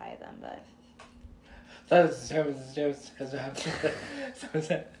untie them, but. I didn't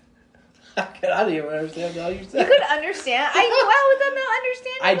even understand all you said. You could understand. How was that not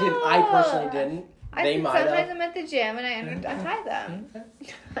understandable? I personally didn't. They might have. Sometimes I'm at the gym and I untie them.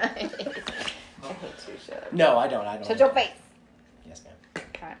 I hate you, shut. No, I don't. Shut your face. Yes, ma'am.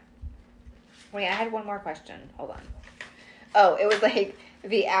 Okay. Wait, I had one more question. Hold on. Oh, it was like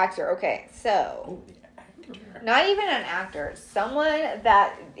the actor. Okay, so. Oh, the actor. Not even an actor. Someone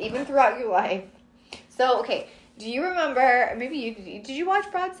that, even throughout your life. So, okay. Do you remember, did you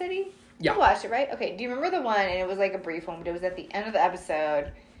watch Broad City? Yeah. You watched it, right? Okay. Do you remember the one, and it was like a brief one, but it was at the end of the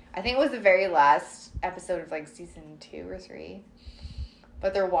episode. I think it was the very last episode of like season 2 or 3.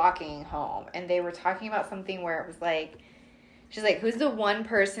 But they're walking home, and they were talking about something where it was like, she's like, who's the one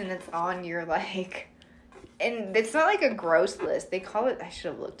person that's on your like, and it's not like a gross list. They call it, I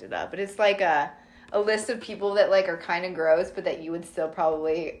should have looked it up, but it's like a list of people that like are kind of gross, but that you would still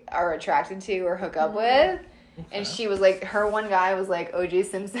probably are attracted to or hook up with. And she was like, her one guy was like O.J.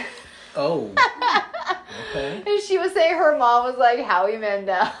 Simpson. Oh. Okay. And she was saying her mom was like Howie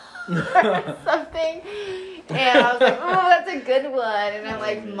Mandel or something. And I was like, oh, that's a good one. And I'm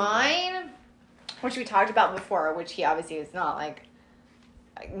like, mine, which we talked about before, which he obviously is not like,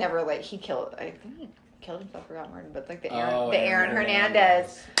 never like, I think he killed himself or got murdered, but like the Aaron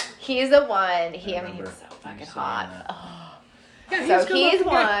Hernandez. He's the one. He was so fucking hot. Oh. Yeah, so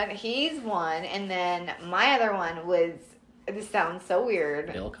he's one, and then my other one was, this sounds so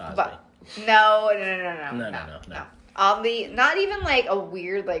weird. Bill Cosby. But no. Not even like a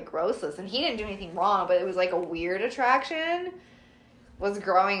weird, like gross list, and he didn't do anything wrong, but it was like a weird attraction, was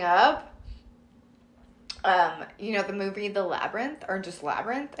growing up. The movie The Labyrinth, or just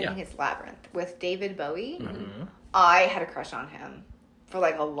Labyrinth? I think it's Labyrinth, with David Bowie. Mm-hmm. I had a crush on him for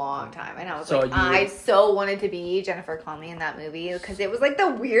like a long time, and I was I so wanted to be Jennifer Connelly in that movie because it was like the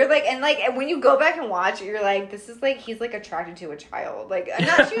weird, like, and like, and when you go back and watch it, you're like, this is like, he's like attracted to a child, like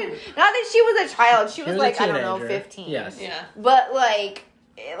not that she was a child, she was like, I don't know, 15. Yes. Yeah. But like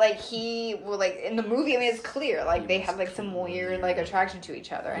he was like in the movie, I mean, it's clear like they have like some weird like attraction to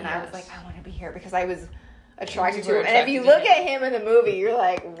each other, and I was like, I want to be here because I was attracted to him. And if you look at him in the movie, you're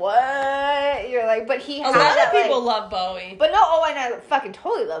like, what? You're like, but he has a lot of people like, love Bowie. But no, and I fucking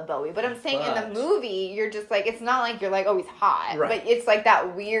totally love Bowie. But I'm saying in the movie, you're just like, it's not like you're like, oh, he's hot. Right. But it's like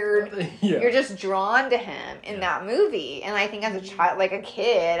that weird, you're just drawn to him in that movie. And I think as a child, like a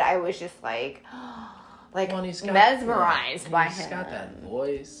kid, I was just like, mesmerized by him. He's got that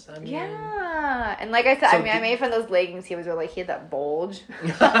voice. I mean, yeah. And like I said, I made fun of those leggings he was wearing. Like, he had that bulge. I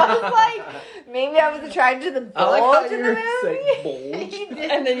was like, maybe I was attracted to the bulge in the movie. Bulge.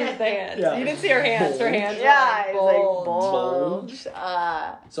 And then you had the hands. Yeah. You didn't see her hands. Her hands were Yeah, it was like Bulge.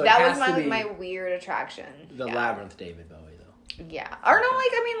 So that was my weird attraction. The Labyrinth, David Bowie, though. Yeah. Or no,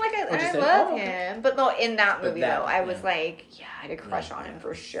 like, I love him. But no, in that movie, though, I was like, I had a crush on him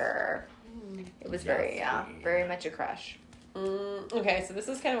for sure. It was very much a crush. Okay, so this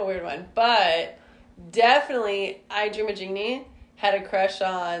is kind of a weird one, but definitely, I Dream a Genie had a crush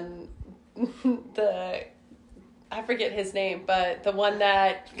on I forget his name, but the one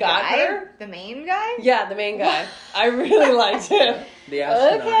that got her. The main guy? Yeah, the main guy. I really liked him. The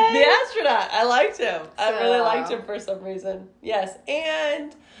astronaut. Okay. The astronaut. I liked him. I really liked him for some reason. Yes,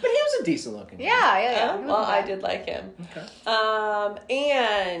 and... But he was a decent looking guy. Yeah. well, I did like him. Okay.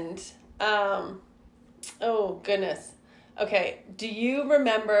 Oh, goodness. Okay, do you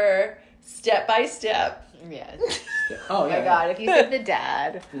remember Step by Step? Yes. Oh, Oh yeah. my god, if you said the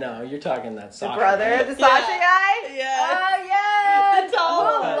dad. No, you're talking that The Sasha brother, guy. the Sasha guy? Yeah. Oh, yeah. The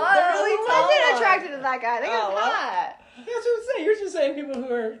tall one. Who The really tall wasn't one. attracted to that guy? That guy's Oh, well. hot. That's what I'm saying. You're just saying people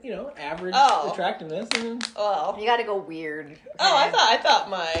who are, average attractiveness. And Well, You gotta go weird. I thought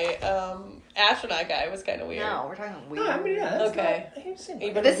my astronaut guy was kind of weird. No, we're talking weird. no, I mean, yeah, that's Okay. Not, he seemed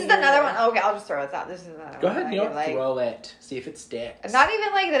But like- This is another one. Okay, I'll just throw this out. This is another Go one. ahead, I feel throw it. See if it sticks. Not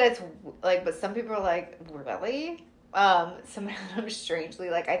even like that it's like, but some people are like, really? Someone I'm strangely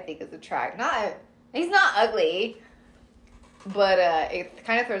like, I think is attractive. He's not ugly, but it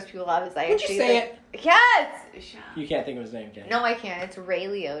kind of throws people off. Is like, Would you say it? Yes! You can't think of his name, can you? No, I can't. It's Ray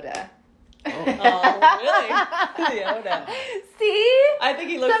Liotta. Oh. Oh, really? Leona. See? I think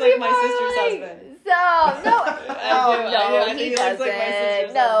he looks Some like people my are sister's like, husband. So, no. I do. I he think he doesn't. looks like my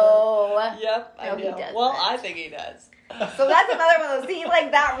sister's No. Yep, No, I he do. doesn't. Well, I think he does. So that's another one of those. See,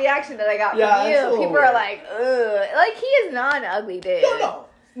 like that reaction that I got Yeah, from it's a you. little People are weird. like, ugh. Like, he is not an ugly dude.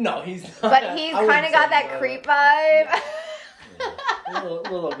 No, he's not. But he's I wouldn't kind of got say that he's creep vibe. a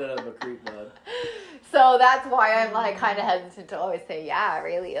little bit of a creep bud. So that's why I'm like kind of hesitant to always say, yeah,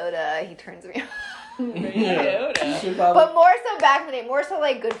 Ray Liotta, he turns me on. Leona. You should probably- But more so back in the day, more so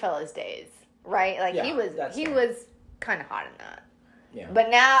like Goodfellas days, right? Like Yeah, he was that's fair. kind of hot in that. Yeah. But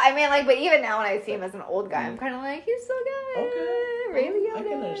now, I mean, like, but even now when I see him as an old guy, I'm kind of like, he's so good. Okay. Ray Liotta. I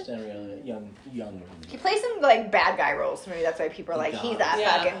can understand really young. He plays some like bad guy roles. Maybe that's why people are like, he's that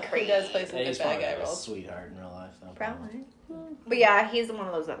Yeah, fucking he creep. does play some Yeah, good he's bad probably guy like a roles. sweetheart in real life, though. Probably. But yeah, he's one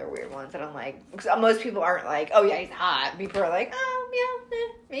of those other weird ones that I'm like, because most people aren't like, oh yeah, he's hot. People are like, oh yeah,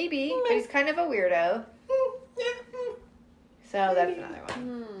 maybe. But he's kind of a weirdo. So that's another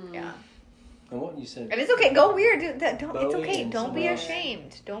one. Yeah. And what you said? And it's okay. Go weird. Dude. Don't. It's Bowie okay. and Don't be someone-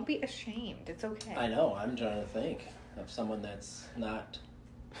 ashamed. Don't be ashamed. It's okay. I know. I'm trying to think of someone that's not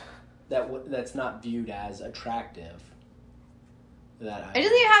that's not viewed as attractive. That It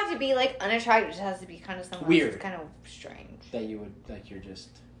doesn't even have to be like unattractive. It just has to be kind of someone Weird. that's kind of strange. that you would like. You're just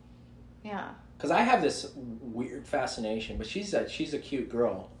Yeah. because I have this weird fascination, but she's a cute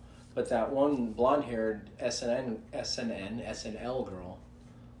girl. But that one blonde-haired SNL girl,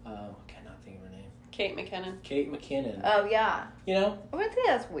 cannot think of her name. Kate McKinnon. Kate McKinnon. Oh yeah. You know, I wouldn't say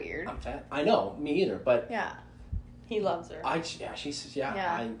that's weird. I'm fat. I know, me either. But Yeah. He loves her. she's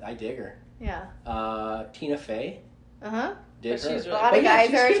Yeah. I dig her. Yeah. Tina Fey. Uh huh. Dig But her. she's A really- lot But of yeah, guys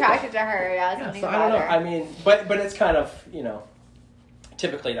she's are cute, though. attracted to her. Yeah. Yeah, Something so I about don't know. her. I mean, but it's kind of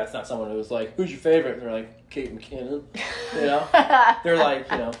typically that's not someone who's like, who's your favorite? And they're like Kate McKinnon. You know, they're like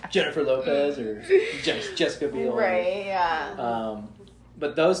Jennifer Lopez or Jessica Biel. Right. Yeah.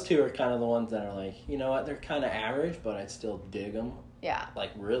 But those two are kind of the ones that are like, you know what? They're kind of average, but I still dig them. Yeah.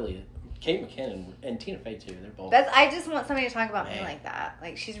 Like really, Kate McKinnon and Tina Fey too. They're both. I just want somebody to talk about me Man. like that.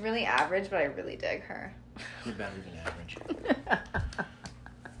 Like she's really average, but I really dig her. You're better than average.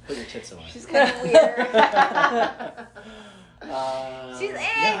 Put your tits away. She's kind of weird. She's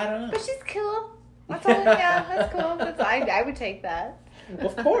yeah, I don't know. but she's cool. That's all. Yeah, that's cool. I would take that.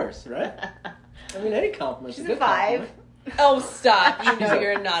 Of course, right? I mean, any compliment. She's is a 5. Oh, stop. You know She's a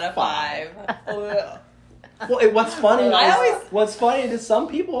you're not a 5. Ugh. Well, what's funny? I What's funny to some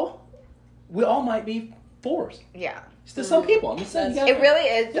people, we all might be 4s. Yeah. To some people, I'm just saying. It really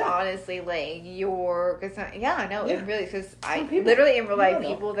is Yeah. honestly like your. Cause yeah, no, Yeah. it really because I Some people- literally in real life don't know.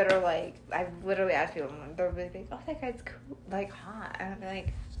 people that are like I've literally asked people they're really like, oh, that guy's cool, like hot, and I'm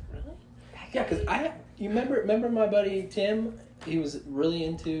like, Really? that Yeah, guy- because you remember my buddy Tim? He was really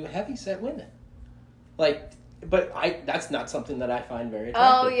into heavyset women. Like, but that's not something that I find very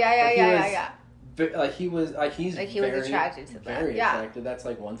attractive. oh yeah, Like, he was he's Like, he was very, attracted to that. very Yeah. attractive. That's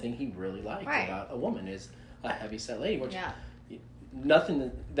like one thing he really liked Right. about a woman is a heavyset lady. Which yeah.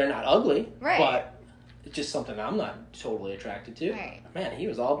 they're not ugly, Right. but it's just something I'm not totally attracted to. Right. Man, he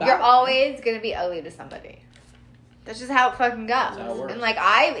was all about You're it. always gonna be ugly to somebody. That's just how it fucking goes. That's how it works. And like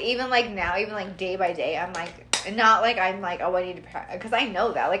I even like now, even like day by day, I'm like not like I'm like, oh, I need to, because I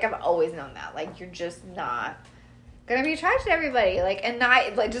know that. Like I've always known that. Like you're just not gonna be attracted to everybody. Like and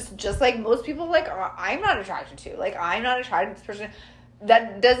not like just like most people like I'm not attracted to. Like I'm not attracted to this person.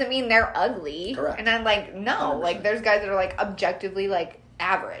 That doesn't mean they're ugly. Correct. And I'm like, no. 100%. Like there's guys that are like objectively like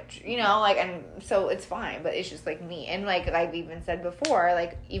average, you know, like, and so it's fine, but it's just like me. And like I've even said before,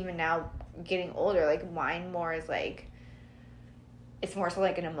 like even now getting older, like mine more is like, it's more so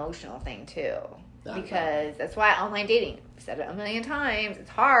like an emotional thing too. Because that's why online dating, I've said it a million times, it's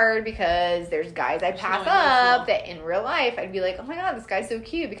hard because there's guys I pass up that in real life I'd be like, oh my god, this guy's so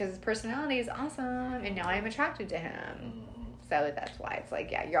cute because his personality is awesome and now I'm attracted to him. So that's why it's like,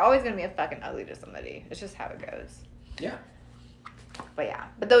 yeah, you're always going to be a fucking ugly to somebody. It's just how it goes. Yeah. But yeah,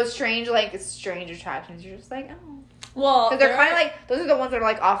 but those strange attractions, you're just like, oh. Well, because they're kind of like, those are the ones that are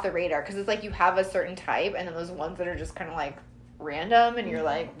like off the radar because it's like you have a certain type and then those ones that are just kind of like random and you're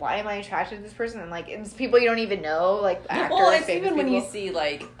like, why am I attracted to this person? And like it's people you don't even know, like actors. Well, it's even people. when you see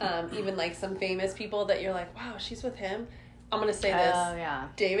like even like some famous people that you're like, wow, she's with him. I'm gonna say this. Oh yeah.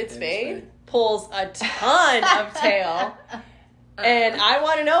 David Spade pulls a ton of tail. And I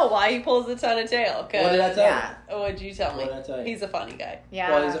want to know why he pulls a ton of tail. What did I tell you? What'd you tell me? What did I tell you? He's a funny guy. Yeah.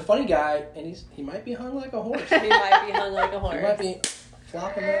 Well, he's a funny guy, and he might be hung like a horse. He might be hung like a horse. He might be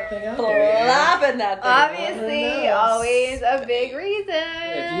flopping that thing out there. Flopping that thing. Obviously, always a big reason.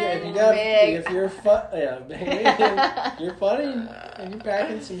 If you're funny and you're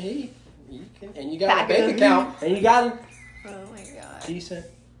packing some heat, you got a bank account, and you got Oh my god. decent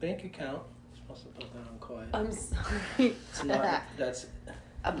bank account. I'm supposed to put that on quiet. I'm sorry. It's not. That's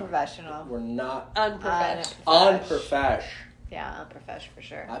A professional. we're not Unprofessional. unprofesh. Yeah, unprofessional for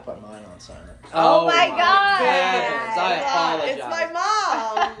sure. I put mine on silent. Oh my God. Goodness, I apologize. It's my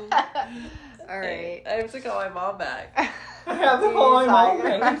mom. All right. I have to call my mom back. I have to call my mom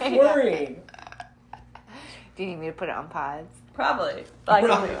back. He's worrying. Do you need me to put it on pods? Probably.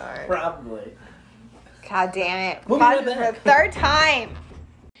 Probably. God damn it. We'll be Pods right for back. the third time.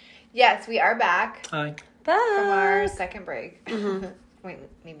 Yes, we are back Hi. from our second break. Wait,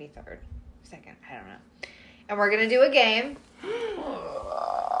 maybe third. Second. I don't know. And we're going to do a game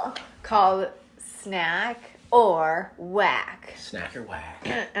called Snack or Whack. Snack or whack.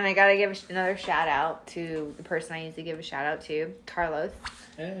 And I got to give another shout out to the person I usually give a shout out to, Carlos.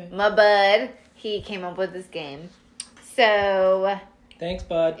 Hey. My bud. He came up with this game. So Thanks,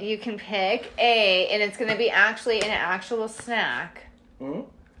 bud. you can pick and it's going to be actually an actual snack. Hmm?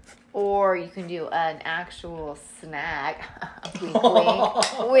 Or you can do an actual snack. Wink,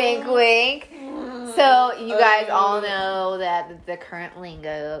 wink. Wink, wink. So you guys all know that the current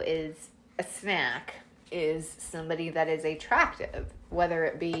lingo is a snack is somebody that is attractive, whether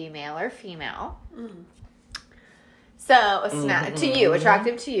it be male or female. So a snack to you,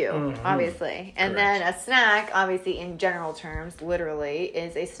 attractive to you, obviously. And then a snack, obviously in general terms, literally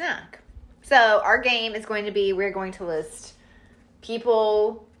is a snack. So our game is going to be, we're going to list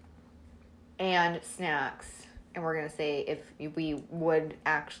people and snacks, and we're going to say if we would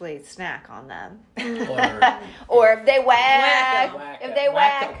actually snack on them. Or if they whack. If they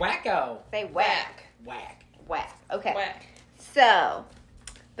whack. Wacko. They whack. Whack. Whack. Okay. Whack. So,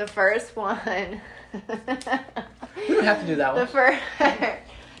 the first one. We don't have to do that one.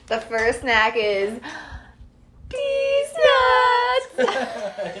 The first snack is these nuts.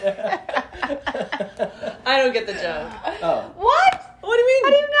 I don't get the joke. Oh. What? What do you mean? How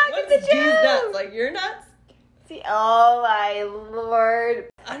do you not get the What's these joke? nuts? Like you're nuts? See, oh my lord.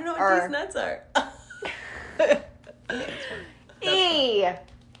 I don't know what these nuts are. E.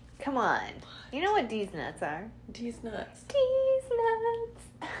 Come on. You know what these nuts are? These nuts. These nuts.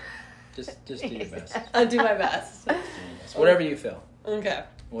 Just do your best. I'll do my best. Whatever you feel. Okay.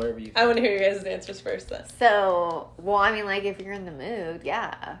 Whatever you I feel. want to hear your guys' answers first then. So, well, I mean, like, if you're in the mood,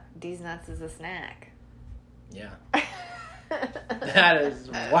 yeah, these nuts is a snack. Yeah. That is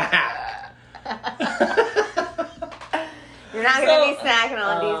whack. You're not going to be snacking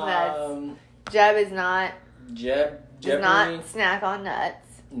on these nuts. Jeb is not. Does not snack on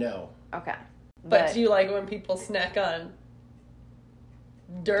nuts. No. Okay. But do you like when people snack on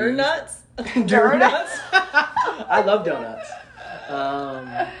nuts? Donuts? I love donuts.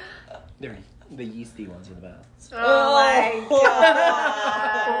 They're the yeasty ones are the best. Oh my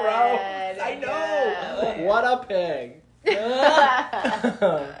god. Gross. I know. What a pig.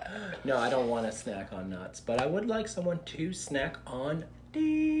 No, I don't want to snack on nuts, but I would like someone to snack on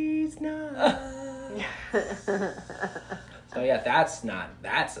these nuts. So yeah, that's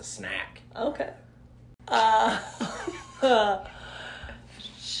a snack. Okay.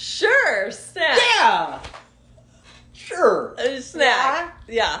 Sure, snack. Yeah. Sure. Snack.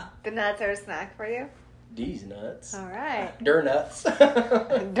 Yeah. The nuts are a snack for you? These nuts. All right. Nuts.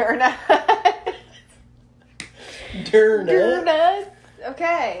 Nuts. Nuts.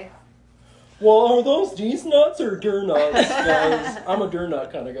 Okay. Well, are those these nuts or nuts? Guys, I'm a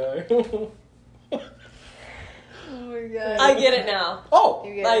nut kind of guy. Oh my god. I get it now. Oh,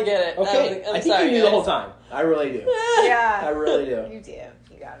 You get I it. get it. okay. I'm I think sorry, you knew the guys. whole time. I really do. Yeah. I really do. You do.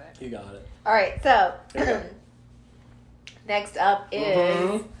 You got it. You got it. All right. So Okay. next up is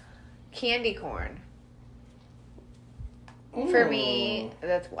Mhm. candy corn. For me,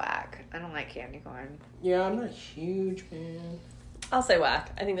 that's whack. I don't like candy corn. Yeah, I'm not a huge fan. I'll say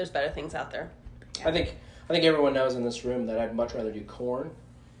whack. I think there's better things out there. I think everyone knows in this room that I'd much rather do corn.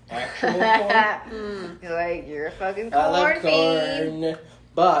 Actual corn. You're like, you're a fucking I love corn fiend. corn,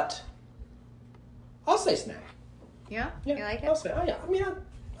 but I'll say snack. Yeah? Yeah, You like I'll it? say. Oh, yeah. I mean,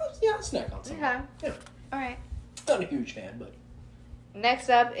 I'll snack on something. Okay. Yeah, All right. not a huge fan, but Next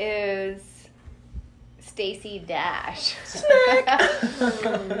up is Stacey Dash.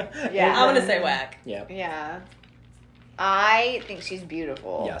 Yeah. I'm gonna say whack. yeah. Yeah. I think she's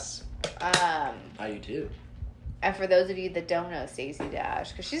beautiful. Yes, I do too. And for those of you that don't know Stacey Dash,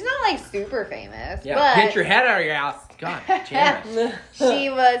 because she's not like super famous, Yeah, but get your head out of your ass. God damn it.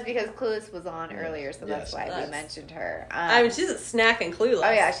 she was, because Clueless was on earlier, so that's Yes. why we Nice. mentioned her. I mean, she's a snack and Clueless. Oh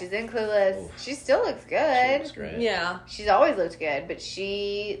yeah, she's in Clueless. Oof. She still looks She good. looks great. Yeah. She's always looked good, but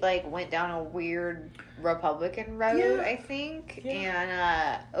she like went down a weird Republican road, Yeah. I think,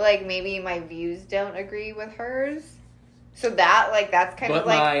 Yeah. and like maybe my views don't agree with hers, so that's kind But of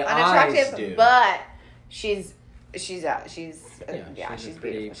like my unattractive. eyes do. But she's she's Yeah, she's she's a pretty beautiful.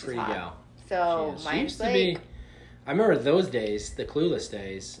 She's pretty hot. gal. So She mine's used to like be. I remember those days, the Clueless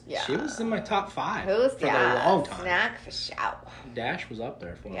days. Yeah. She was in my top 5 who's for a long time. snack for shout. Dash was up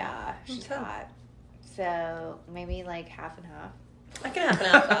there for me. Yeah, she's Okay. hot. So maybe like half and half. I can have an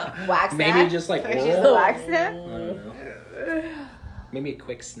apple. Wax Maybe snack? just like She's roll. a wax snack. I don't know. Maybe a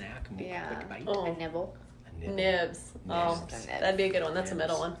quick snack, maybe Yeah. a quick bite. Oh. A nibble. A nibble. Nibs. Oh, Nibs. that'd be a good one. That's a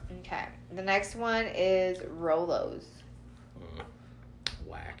middle one. Okay. The next one is Rolos.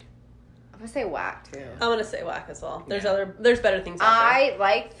 Whack. I'm gonna say whack too. I'm gonna say whack as well. There's Yeah. there's better things out there. I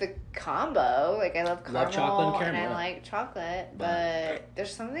like the combo. Like I love caramel, chocolate and caramel, I yeah. like chocolate, But- but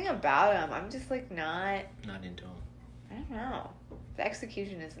there's something about them. I'm just like not. Not into them. I don't know. The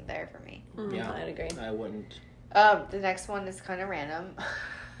execution isn't there for me. Yeah. I'd agree. I wouldn't. The next one is kind of random.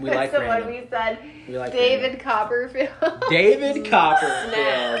 We It's like the random. one we said. We like David Copperfield. David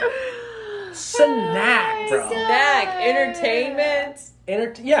Copperfield. Snack, bro. Snack, entertainment.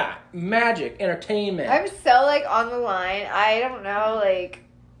 Yeah, magic, entertainment. I'm so like on the line. I don't know.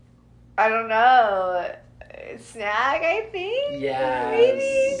 Snack, I think. Yes.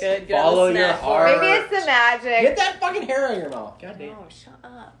 Maybe. Good, good. Follow old your snack. heart. Maybe it's the magic. Get that fucking hair out of your mouth. God damn. No, shut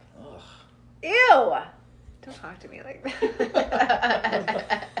up. Ugh. Ew. Don't talk to me like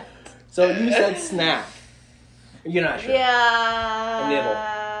that. So you said snack. You're not sure. Yeah. A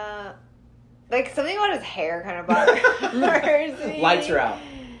nibble. Like something about his hair kind of bothers me. Lights are out.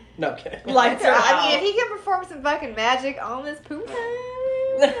 No, I'm kidding. Lights are I mean, out. if he can perform some fucking magic on this poop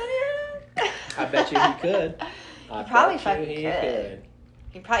head, I bet you he could. I probably bet fucking you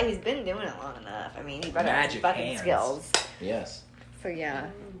could. he's been doing it long enough. I mean, he better have some Magic fucking hands. skills. Yes. So yeah,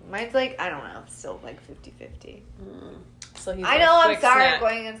 mine's like I don't know, still like 50-50. So he's I a know I'm quick sorry, snack. I'm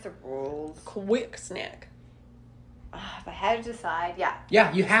going against the rules. Quick snack. If I had to decide, yeah,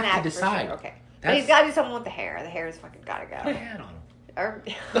 Yeah, you have snack to for decide. sure. Okay, but That's- he's got to do something with the hair. The hair's fucking gotta Put a go. hat on him. Or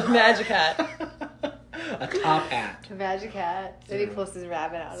Magic hat. A top hat. magic hat. Maybe pulls his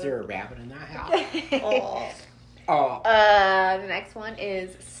rabbit out Is of there it. a rabbit in that hat? Oh. Oh. The next one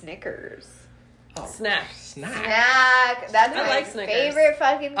is Snickers. Oh. Snack. Snack. Snack. That's I my like Snickers. favorite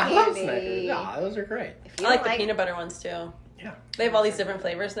fucking I candy. love Snickers. Yeah, those are great. If I you like don't the peanut butter ones too. Yeah. They have all these different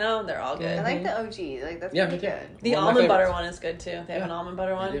flavors now. They're all good. I like the OG. Like that's Yeah, pretty me too. good. The One of my almond butter favorites. one is good too. They have Yeah. an almond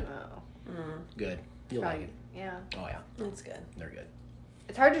butter one. do. Oh, Good. You'll like probably, it. yeah. Oh, yeah. It's good. They're good.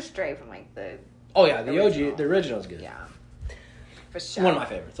 It's hard to stray from like the Oh, yeah. The Original. OG, the original is good. yeah. For sure. One of my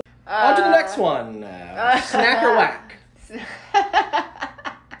favorites. On to the next one. Snack or whack?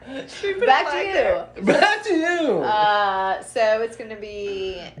 Back to you. Back to you. So it's gonna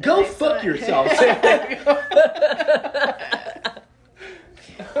be. Go next fuck one- yourself.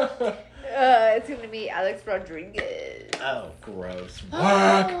 It's gonna be Alex Rodriguez. Oh, gross.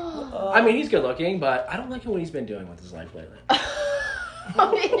 Whack. I mean, he's good looking, but I don't like what he's been doing with his life lately.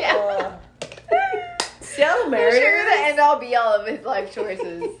 Oh, yeah. Seattle I'm sure Mariners. the end all be all of his life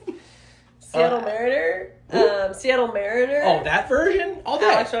choices. Seattle Mariner. Seattle Mariner. Oh, that version? All day.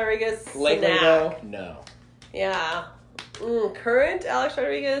 Alex Rodriguez. Lately, snack. though, no. Yeah. Current Alex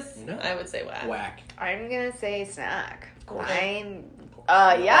Rodriguez. No. I would say whack. Whack. I'm gonna say snack. course. I'm.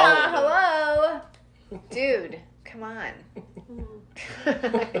 All of Yeah. them. Hello, dude. Come on.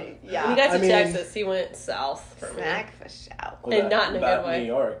 When Yeah. he got to I mean- Texas, he went south for me. Snack for shout. And not in a good way. New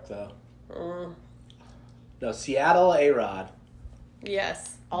York, though. No, Seattle A-Rod.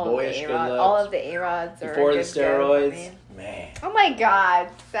 Yes. Boyish good looks. All of the A-Rods are Before the good to go for steroids. me. Man. Oh my god,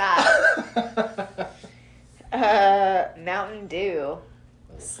 sad. Mountain Dew.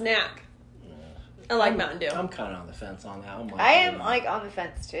 Snack. I like Mountain Dew. I'm kind of on the fence on that. I am like on the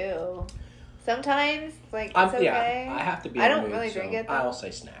fence too. Sometimes like it's okay. Yeah, I have to be. I in the don't mood, really so drink it, though. I'll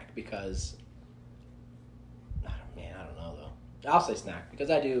say snack because. I don't know though. I'll say snack because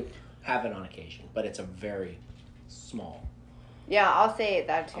I do have it on occasion, but it's a very small. Yeah, I'll say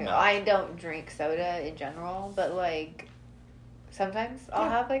that too. amount. I don't drink soda in general, but like sometimes I'll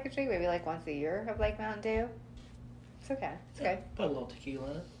have like a drink, maybe like once a year of like Mountain Dew. It's okay. It's okay. Put a little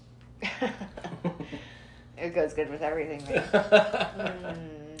tequila in it. It goes good with everything.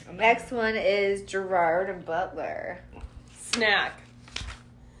 Next one is Gerard Butler. Snack.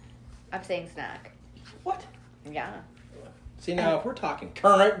 I'm saying snack. What? Yeah. See, now if we're talking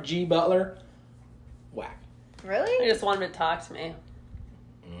current G Butler, whack. I Really? just want him to talk to me.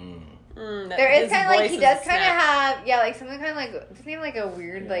 There is kind of like, he does kind of have, like something kind of like, doesn't he have like a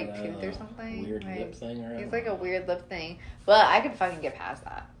weird like tooth or something? Weird like, lip thing or he's like a weird lip thing. But I could fucking get past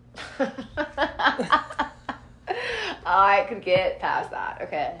that. I could get past that.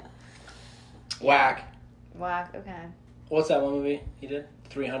 Okay. Whack. Whack. Okay. What's that one movie he did?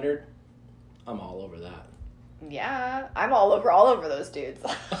 300? I'm all over that. Yeah, I'm all over those dudes.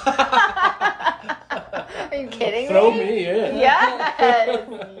 Are you kidding Throw me? me in. Yes,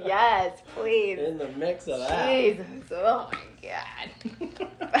 yes, please. In the mix of that. Jesus, oh my god.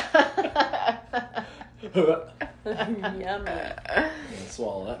 Yummy.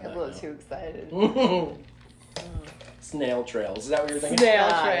 Swallow that. I'm a back little now. too excited. Snail trails. Is that what you're thinking? Snail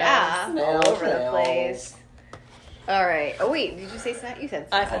trails. Yeah, Snail all over the trails. place. All right. Oh wait, did you say snack? You said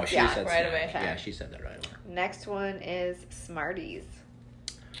I snack. said she yeah, said right snack. away. Yeah, she said that right away. Next one is Smarties.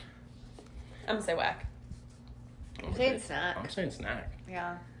 I'm gonna say whack. I'm saying snack. I'm saying snack.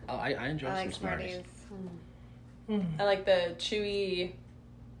 Yeah, I enjoy I some like Smarties. Smarties. I like the chewy.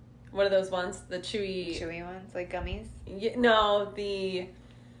 What are those ones? The chewy. Chewy ones, like gummies. No, the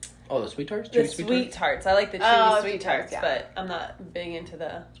Oh, the sweet tarts? the Chewy sweet tarts. I like the chewy Oh, sweet sweet tarts, tarts, yeah. but I'm not big into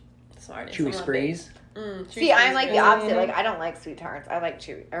the Smarties. Chewy I'm not Sprees? big. See, I'm like the opposite. Mhm. Like I don't like sweet tarts. I like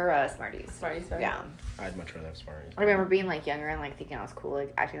chewy or Smarties. Smarties. Sorry. Yeah. I'd much rather have Smarties. I remember being like younger and like thinking I was cool,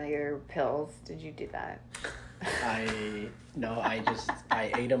 like acting like they were pills. Did you do that? I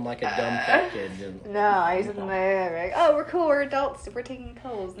ate them like a dumb fat kid. No, I used to think like, oh, we're cool. We're adults. We're taking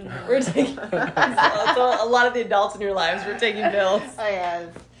pills. We're taking. So a lot of the adults in your lives were taking pills. Oh yeah.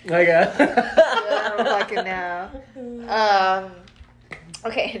 Okay. I don't fucking know.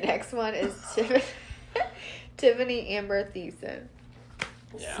 Okay, next one is Tiffany Amber Thiessen.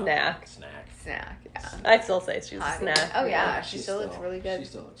 Yeah. Snack. Snack, yeah. I still say she's a Hot. snack. Oh yeah, she still looks really good. She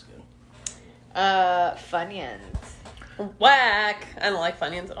still looks good. Funyuns. Whack. I don't like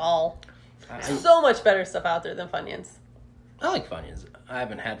Funyuns at all. I So much better stuff out there than Funyuns. like Funyuns. I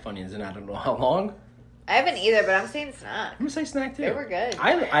haven't had Funyuns in I don't know how long. I haven't either, but I'm saying snack. I'm gonna say snack too. They were good.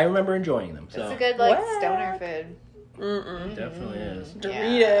 I remember enjoying them. So It's a good like What? stoner food. Mm-mm. it definitely is.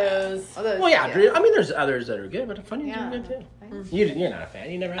 Doritos. Oh, those- Well, yeah. I mean, there's others that are good, but Funyuns Yeah. are good too. You're not a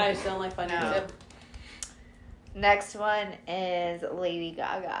fan. You never I had. just don't like Funyuns. No. Next one is Lady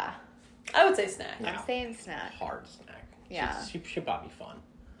Gaga. I would say snack. Yeah. I'm saying snack. Hard snack. Yeah. She'd probably be fun.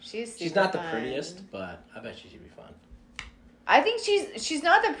 She's She's super not the fun. prettiest, but I bet she should be fun. I think she's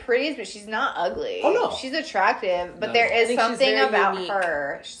not the prettiest, but she's not ugly. Oh, no. She's attractive, but No. there I is think she's something very about unique.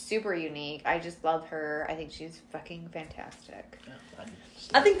 her. She's super unique. I just love her. I think she's fucking fantastic. Yeah,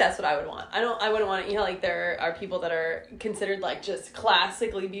 I think that's what I would want. I wouldn't want it. You know, like there are people that are considered like just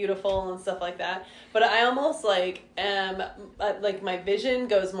classically beautiful and stuff like that. But I almost like like my vision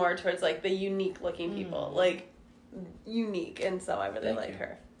goes more towards like the unique looking people, like unique, and so I really Thank like you.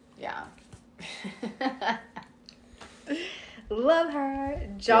 her. Yeah. Love her.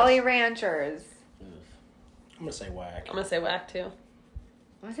 Jolly Yes. Ranchers. I'm gonna say whack. I'm gonna say whack too.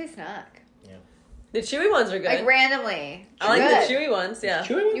 I'm gonna say snack. The chewy ones are good. Like randomly. I like Good. the chewy ones. Yeah.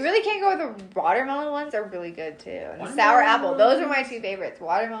 Chewy You really can't go with the watermelon ones. Are really good too. And the Watermelon sour apple. Those are ones? my two favorites.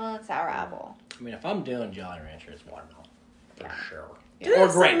 Watermelon, sour apple. I mean, if I'm doing Jolly Rancher, it's watermelon for Yeah. sure. Do they Or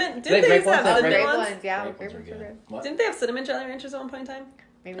have grape. cinnamon? Do Didn't they they grape ones? have Have cinnamon grape ones? ones, yeah. Grape Grape ones ones are are good. good. What? Didn't they have cinnamon Jolly Ranchers at one point in time?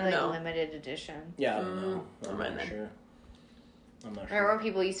 Maybe I like know. limited edition. Yeah, I don't know. I'm right not then. sure. I'm not Remember sure. when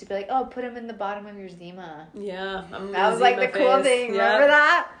people used to be like, "Oh, put them in the bottom of your Zima." Yeah. That was like the cool thing. Remember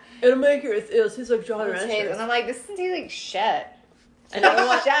that? It'll make it tastes like Jolly It tastes- Ranchers. And I'm like, this doesn't taste like shit. And I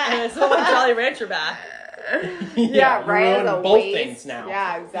want, Shut. and I still want Jolly Rancher back. Yeah, you right. As ruined a both waste. things now.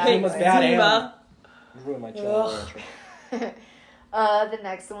 Yeah, exactly. Zima's bad Zima. and you ruined my Jolly Rancher. The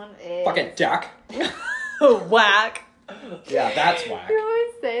next one is Fucking duck. Whack. Yeah, that's whack. You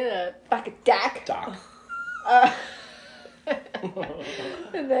always say that. Back a dack. Doc.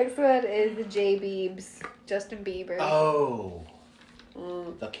 The next one is the J Biebs, Justin Bieber. Oh.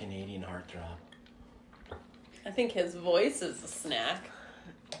 The Canadian heartthrob. I think his voice is a snack.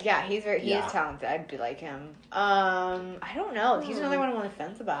 Yeah, he Yeah. is talented. I'd be like him. I don't know. He's another one I'm on the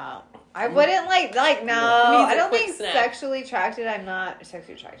fence about. I wouldn't like no. He needs I a don't quick think snack. sexually attracted. I'm not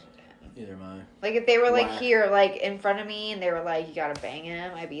sexually attracted to him. Either am I. Like if they were like Whack. here, like in front of me, and they were like, "You gotta bang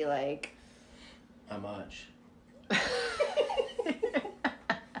him," I'd be like, How much?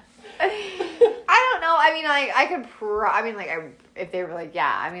 I don't know. I mean, like I could. If they were like,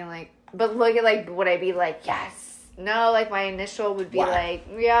 yeah. I mean, like, but look at like, would I be like, yes? No. Like my initial would be Whack. like,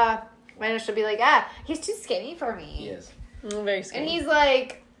 yeah. My initial would be like, ah, he's too skinny for me. He is. Very skinny. And he's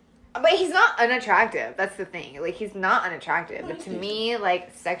like, but he's not unattractive. That's the thing. Like, he's not unattractive. But to me,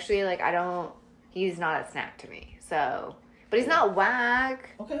 like, sexually, like, he's not a snack to me. So, but he's not whack.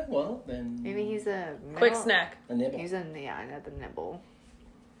 Okay, well, then. Maybe he's a quick middle- snack. A nibble. He's at the nibble.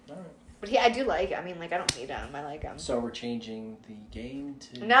 All right. But I do like, I mean, like, I don't hate him. I like him. So we're changing the game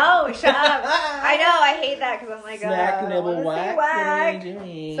to. No, shut up. I know, I hate that because I'm like, Snack, I nibble, wanna say whack. whack. What are you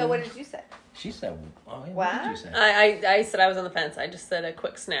doing? So what did you say? She said, oh, yeah, Whack? what did you say? I said I was on the fence. I just said a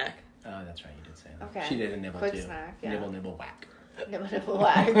quick snack. Oh, that's right, you did say that. Okay. She did a nibble Quick too. snack, yeah. Nibble, nibble, whack. Nibble, nibble,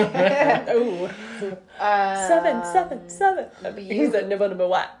 whack. Ooh. Seven. He's a nibble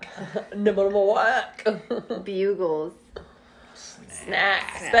whack. Nibble whack. Bugles.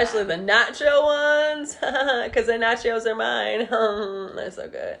 Snacks. Especially the nacho ones. Because the nachos are mine. They're so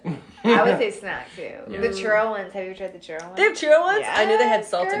good. I would say snack too. The churro ones. Have you tried the churro ones? They have churro ones? I knew they had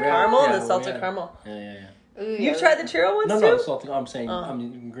salted Yes, caramel and Yeah, the salted yeah. caramel. Yeah. Ooh, You've tried the churro ones No, too? no, salted. I'm saying,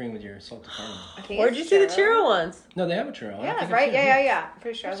 I'm agreeing with your salted caramel. I think Where'd you it's see the churro ones? No, they have a churro. I Yeah, think I've right? seen them. Yeah. I'm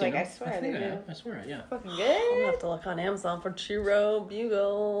pretty sure. I was like, I seen swear them. they think I do. have. I swear, yeah. Fucking I'm gonna good. have to look on Amazon for churro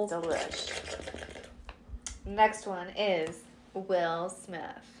bugles. Delish. Next one is Will Smith.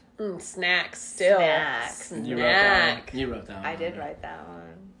 Snacks still. Snacks. You wrote that Snack. one. You wrote that one. I did write that one.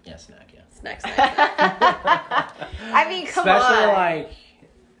 Yeah, snack, yeah. Snack. I mean, come Especially on. like.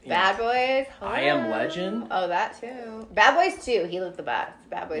 Bad Boys. I Am Legend. Oh, that too. Bad Boys 2. He looked the best.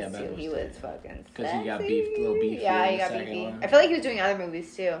 Bad Boys Yeah, Bad 2. Boys He 2, was yeah. fucking. Because he got sexy. little beefy. Yeah, in he the got second beefy. one. I feel like he was doing other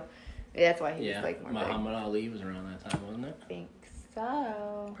movies too. Maybe that's why he Yeah, was like more big. Muhammad Ali was around that time, wasn't it? I think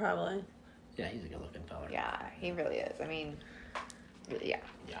so. Probably. Yeah, he's a good looking fella. Yeah, he really is. I mean, yeah.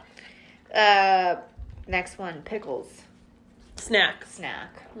 Yeah. Next one, pickles. Snack.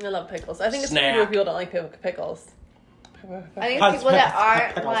 Snack. I love pickles. I think it's Snack. weird people don't like pickles. I think it's people that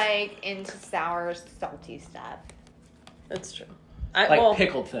aren't like into sour, salty stuff. That's true. Like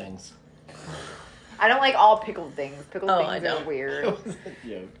pickled things. I don't like all pickled things. Pickled Oh, I things are don't. weird. It was a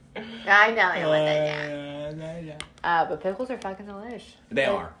joke. I know. You want that, but pickles are fucking delish. They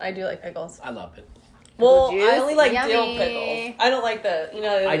are. I do like pickles. I love it. Well, Pickle I only juice, like yummy. dill pickles. I don't like the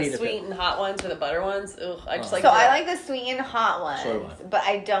I need the a sweet pickle. and hot ones or the butter ones. Ugh, I just like So dill. I like the sweet and hot ones, So do I. but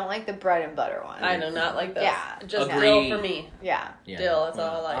I don't like the bread and butter ones. I do not like those. Yeah. Just Agreed. dill for me. Yeah, Yeah. Dill, that's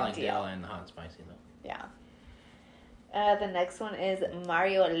all I like. I like Dill. dill and hot and spicy though. yeah. The next one is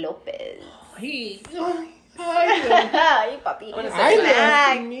Mario Lopez. He. Hey, puppy. I'm gonna say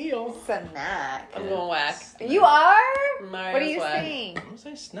Snack. meal. Snack. I'm going whack. You are? Mario's What are you whack. saying? I'm gonna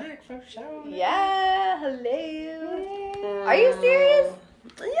say snack for sure. Yeah, hello. Are you serious?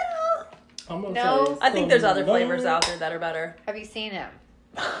 Yeah. I'm gonna No. say I think there's other no. flavors out there that are better. Have you seen him?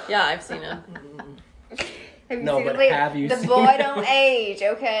 Yeah, I've seen them. Have you No, seen but him? Wait, have you the seen boy him? don't age,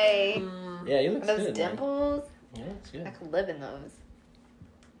 okay? Yeah, he looks Those good. man. dimples, Yeah, looks I good. could live in those.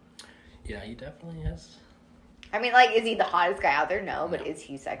 Yeah, he definitely has. I mean, like, is he the hottest guy out there? No, but is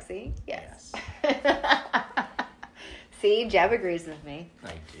he sexy? Yes. See, Jeb agrees with me.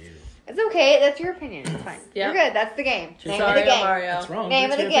 I do. It's okay. That's your opinion. It's fine. Yeah. You're good. That's the game. Just Name of sorry, the game. Mario. That's wrong. Name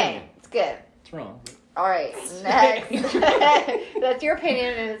That's of the your game. opinion. It's good. It's wrong. All right. Next. That's your opinion,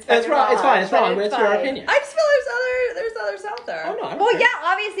 and it's That's fucking wrong. It's fine. It's but wrong. But it's your fine. opinion. I just feel there's others out there. Oh no. I don't Well, care. yeah.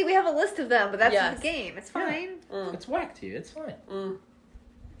 Obviously, we have a list of them, but that's Yes. the game. It's fine. It's whack to you. It's fine.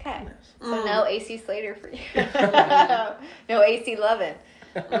 Okay. So no AC Slater for you. No AC Lovin'.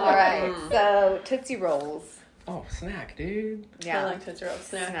 All right. So Tootsie Rolls. Oh, snack, dude. Yeah. I like Tootsie Roll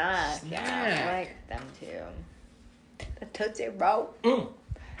snack. Snack. Yeah. Snack. I like them too. The Tootsie Roll. Mm.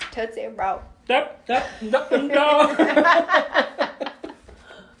 Tootsie Roll. Dup, dup, dup, dup.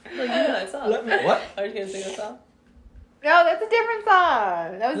 Oh, you know that song. Let me. What? Are you gonna sing that song? No, that's a different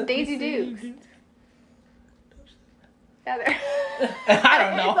song. That was Let me Daisy see. Dukes. Yeah, they're I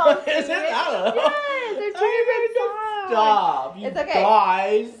don't know. It's all Is it? I don't know. Yes, they're two different songs. Stop. You It's okay.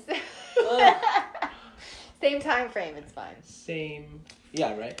 guys. Same time frame, it's fine. Same.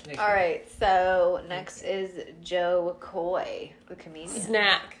 Yeah, right. Next All one. right, so next is Joe Coy, the comedian.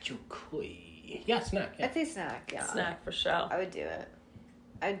 Snack. Chukui. Yeah, snack. Yeah. I'd say snack, yeah. Snack for sure. I would do it.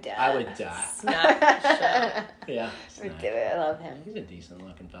 I'd die. I would die. Snack for sure. Yeah. I would Snack. do it. I love him. He's a decent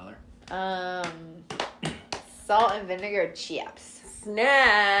looking feller. Salt and vinegar chips.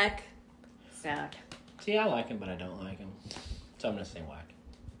 Snack. Snack. See, I like him, but I don't like him. So I'm gonna say whack.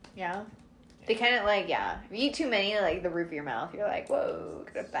 Yeah. They kind of like, yeah. If you eat too many, like the roof of your mouth, you're like, whoa,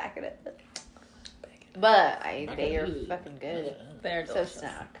 gotta back it up. But they are fucking good. They're So delicious.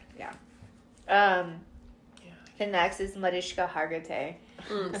 snack. Yeah. The next is Mariska Hargitay.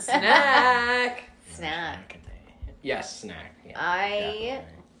 Snack. Snack. Yes, snack. Yeah, I- definitely.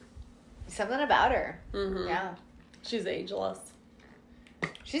 Something about her. Mm-hmm. Yeah. She's ageless.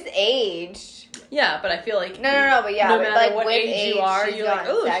 She's aged. Yeah, but I feel like No, but yeah. no but, matter like, what with age you are, she's you're like,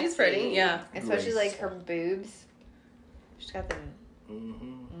 gotten oh, she's sexy. pretty. Yeah. Especially like her Graceful. boobs. She's got them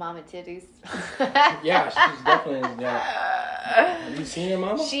Mhm. mama titties. Yeah, she's definitely. Yeah. Have you seen her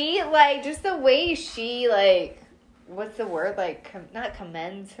mama? She, like, just the way she, like, what's the word? Like, not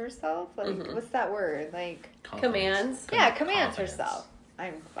commends herself? Like, Mhm. what's that word? Like, Commands. yeah, commands Confidence. herself.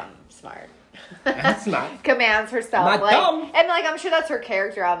 I'm smart. That's not. Commands herself. Not like, dumb. And, like, I'm sure that's her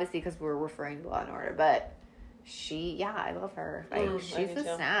character, obviously, because we're referring to Law and Order, but yeah, I love her. Like, I she's do a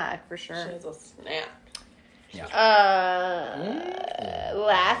too. snack, for sure. She's a snack.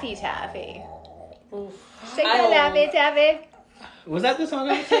 Laffy Taffy. Oof. Shake I that Laffy Taffy. Was that the song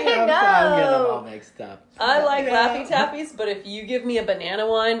I was singing? I'm No. getting them all mixed up. I like Yeah. Laffy Taffies, but if you give me a banana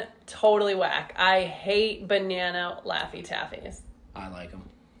one, totally whack. I hate banana Laffy Taffies. I like them.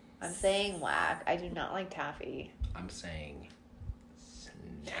 I'm saying whack. I do not like taffy. I'm saying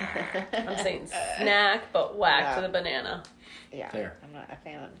snack. I'm saying snack, but whack Yeah. to the banana. Yeah, Fair. I'm not a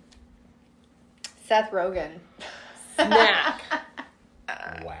fan. Seth Rogen. Snack.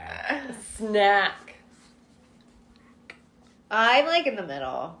 Wow. Snack. I'm like in the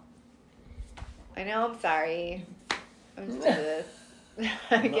middle. I know, I'm sorry. I'm just into this.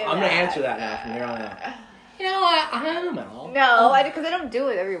 I'm gonna answer that now from here on out. You know, I don't know. No, because I don't do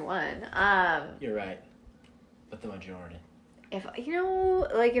it every one. You're right. But the majority. If you know,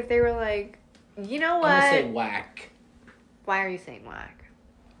 like if they were like, you know what? I'm gonna say whack. Why are you saying whack?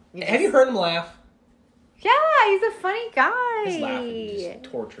 Have you heard him laugh? Yeah, he's a funny guy. His laughing just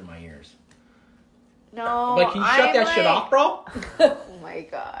tortured my ears. No, Like, can you shut that shit off, bro? Oh my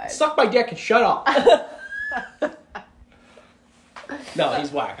god. Suck my dick and shut up. No,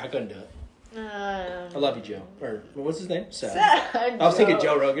 he's whack. I couldn't do it. I love you, Joe. Or what's his name? Seth. I was thinking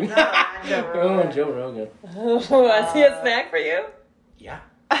Joe Rogan. No, not Joe Rogan. Oh, Joe Rogan. Was he a snack for you? Yeah.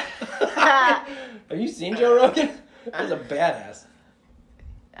 Have you seen Joe Rogan? That was a badass.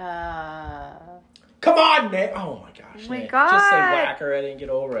 Come on, man. Oh my gosh. Oh my man. God. Just say whack already and get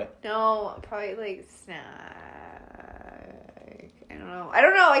over it. No, probably like snack. I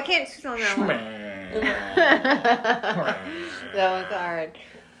don't know. I can't choose on that one. That one's hard.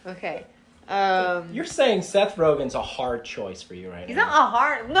 Okay. You're saying Seth Rogen's a hard choice for you right He's now. not a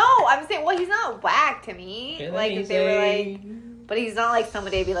hard. No, I'm saying. Well, he's not whack to me. Okay, then Like if he's they were a- like, but he's not like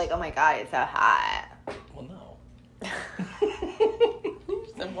somebody would be like, oh my god, it's so hot. Well, no.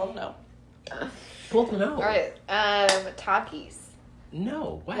 Well, no. Well, no. All right. Takis.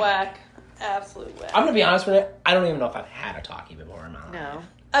 No. Whack. Whack. Absolute whack. I'm gonna be honest with you. I don't even know if I've had a talkie before in my life. No,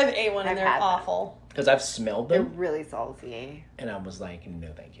 I've ate one and I've they're had them. awful. Because I've smelled they're them really salty. and I was like, no,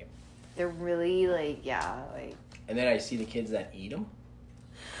 thank you. They're really like And then I see the kids that eat them,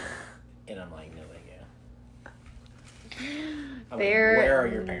 and I'm like, no, thank you. I'm like, they're where are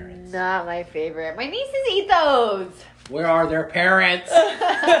your parents? not my favorite. My nieces eat those. Where are their parents?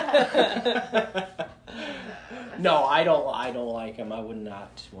 No, I don't like them. I would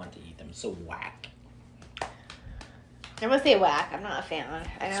not want to eat them. So whack. I must say whack. I'm not a fan.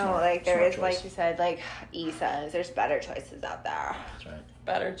 I know, Smart- like there smart is, like choice. you said, like Issa's. There's better choices out there. That's right.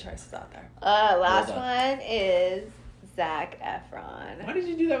 Better choices out there. Last Well one is Zac Efron. Why did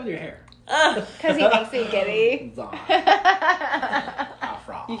you do that with your hair? Because he makes me giddy. Zac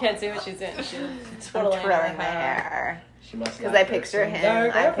Efron. You can't see what she's doing. She's I'm twirling twirling my hair. She must. Because not I wear picture some him.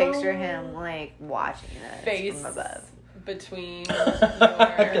 dark I apple. picture him like watching this Face from above. between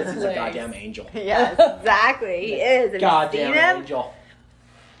Because he's a legs. goddamn angel. Yes, exactly. He is. Have you Goddamn seen him? angel.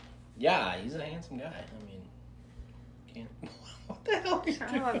 Yeah, he's a handsome guy. I mean, can't. What the hell? Are you Oh,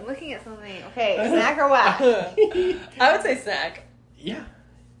 doing? I'm looking at something. Okay, snack or whack? I would say snack. Yeah,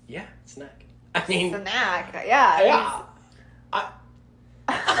 snack. I mean, Snack. Yeah. yeah.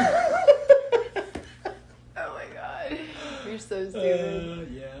 Oh my god. You're so stupid.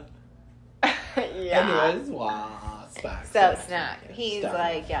 Yeah. Yeah. Anyways, wow, Snack. So, Snack. Yeah, He's Snack.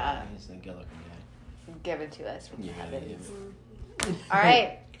 like, He's a good looking guy. given to us from Yeah, heaven. he is. All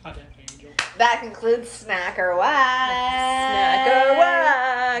right. Goddamn angel. That concludes Snack or Whack. Snack or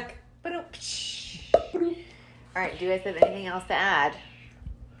whack. All right. Do you guys have anything else to add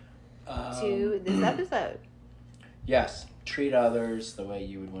to this episode? Yes, treat others the way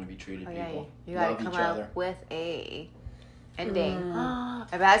you would want to be treated. Oh, yeah. People You got love to come each up other. with a ending.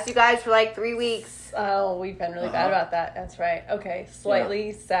 I've asked you guys for like 3 weeks. Oh, we've been really bad about that. That's right. Okay,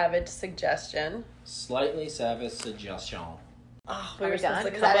 slightly savage suggestion. Slightly savage suggestion. Oh, Are we done?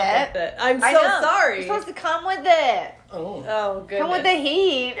 Is come that up it? with it. I'm I so know. sorry. You're supposed to come with it. Oh. Oh, goodness. Come with the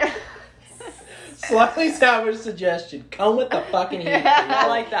heat. Slightly savage suggestion. Come with the fucking heat. I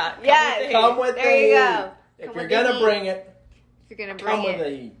like that. Yes. Come with There the you heat. go. If Come you're with the gonna heat. bring it, If you're gonna come bring with it,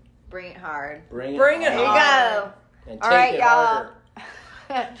 the heat. bring it hard. Bring it. Bring it There you hard. go. And All take right, it y'all.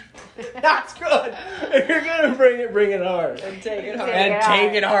 harder. That's good. If you're gonna bring it hard. And take it hard. And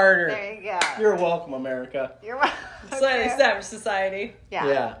take it harder. There you go. You're welcome, America. You're welcome. Slightly savage society.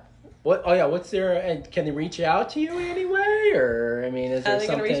 Yeah. What? Oh yeah. What's their? And can they reach out to you anyway? Or I mean, is there How are they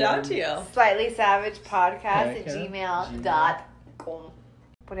going something? to reach out to you? Slightly Savage Podcast at Okay. gmail.com.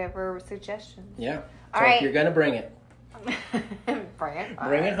 Whatever suggestions. Yeah. All So right. if you're gonna bring it, Bring it hard.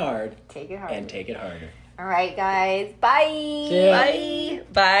 bring it hard Take it hard. and take it harder. All right, guys. Bye. See ya. Bye.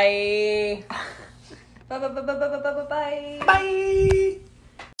 Bye. Bye. Bye. Bye. Bye. Bye. Bye. Bye.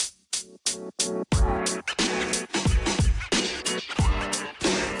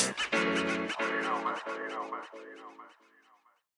 You know, man.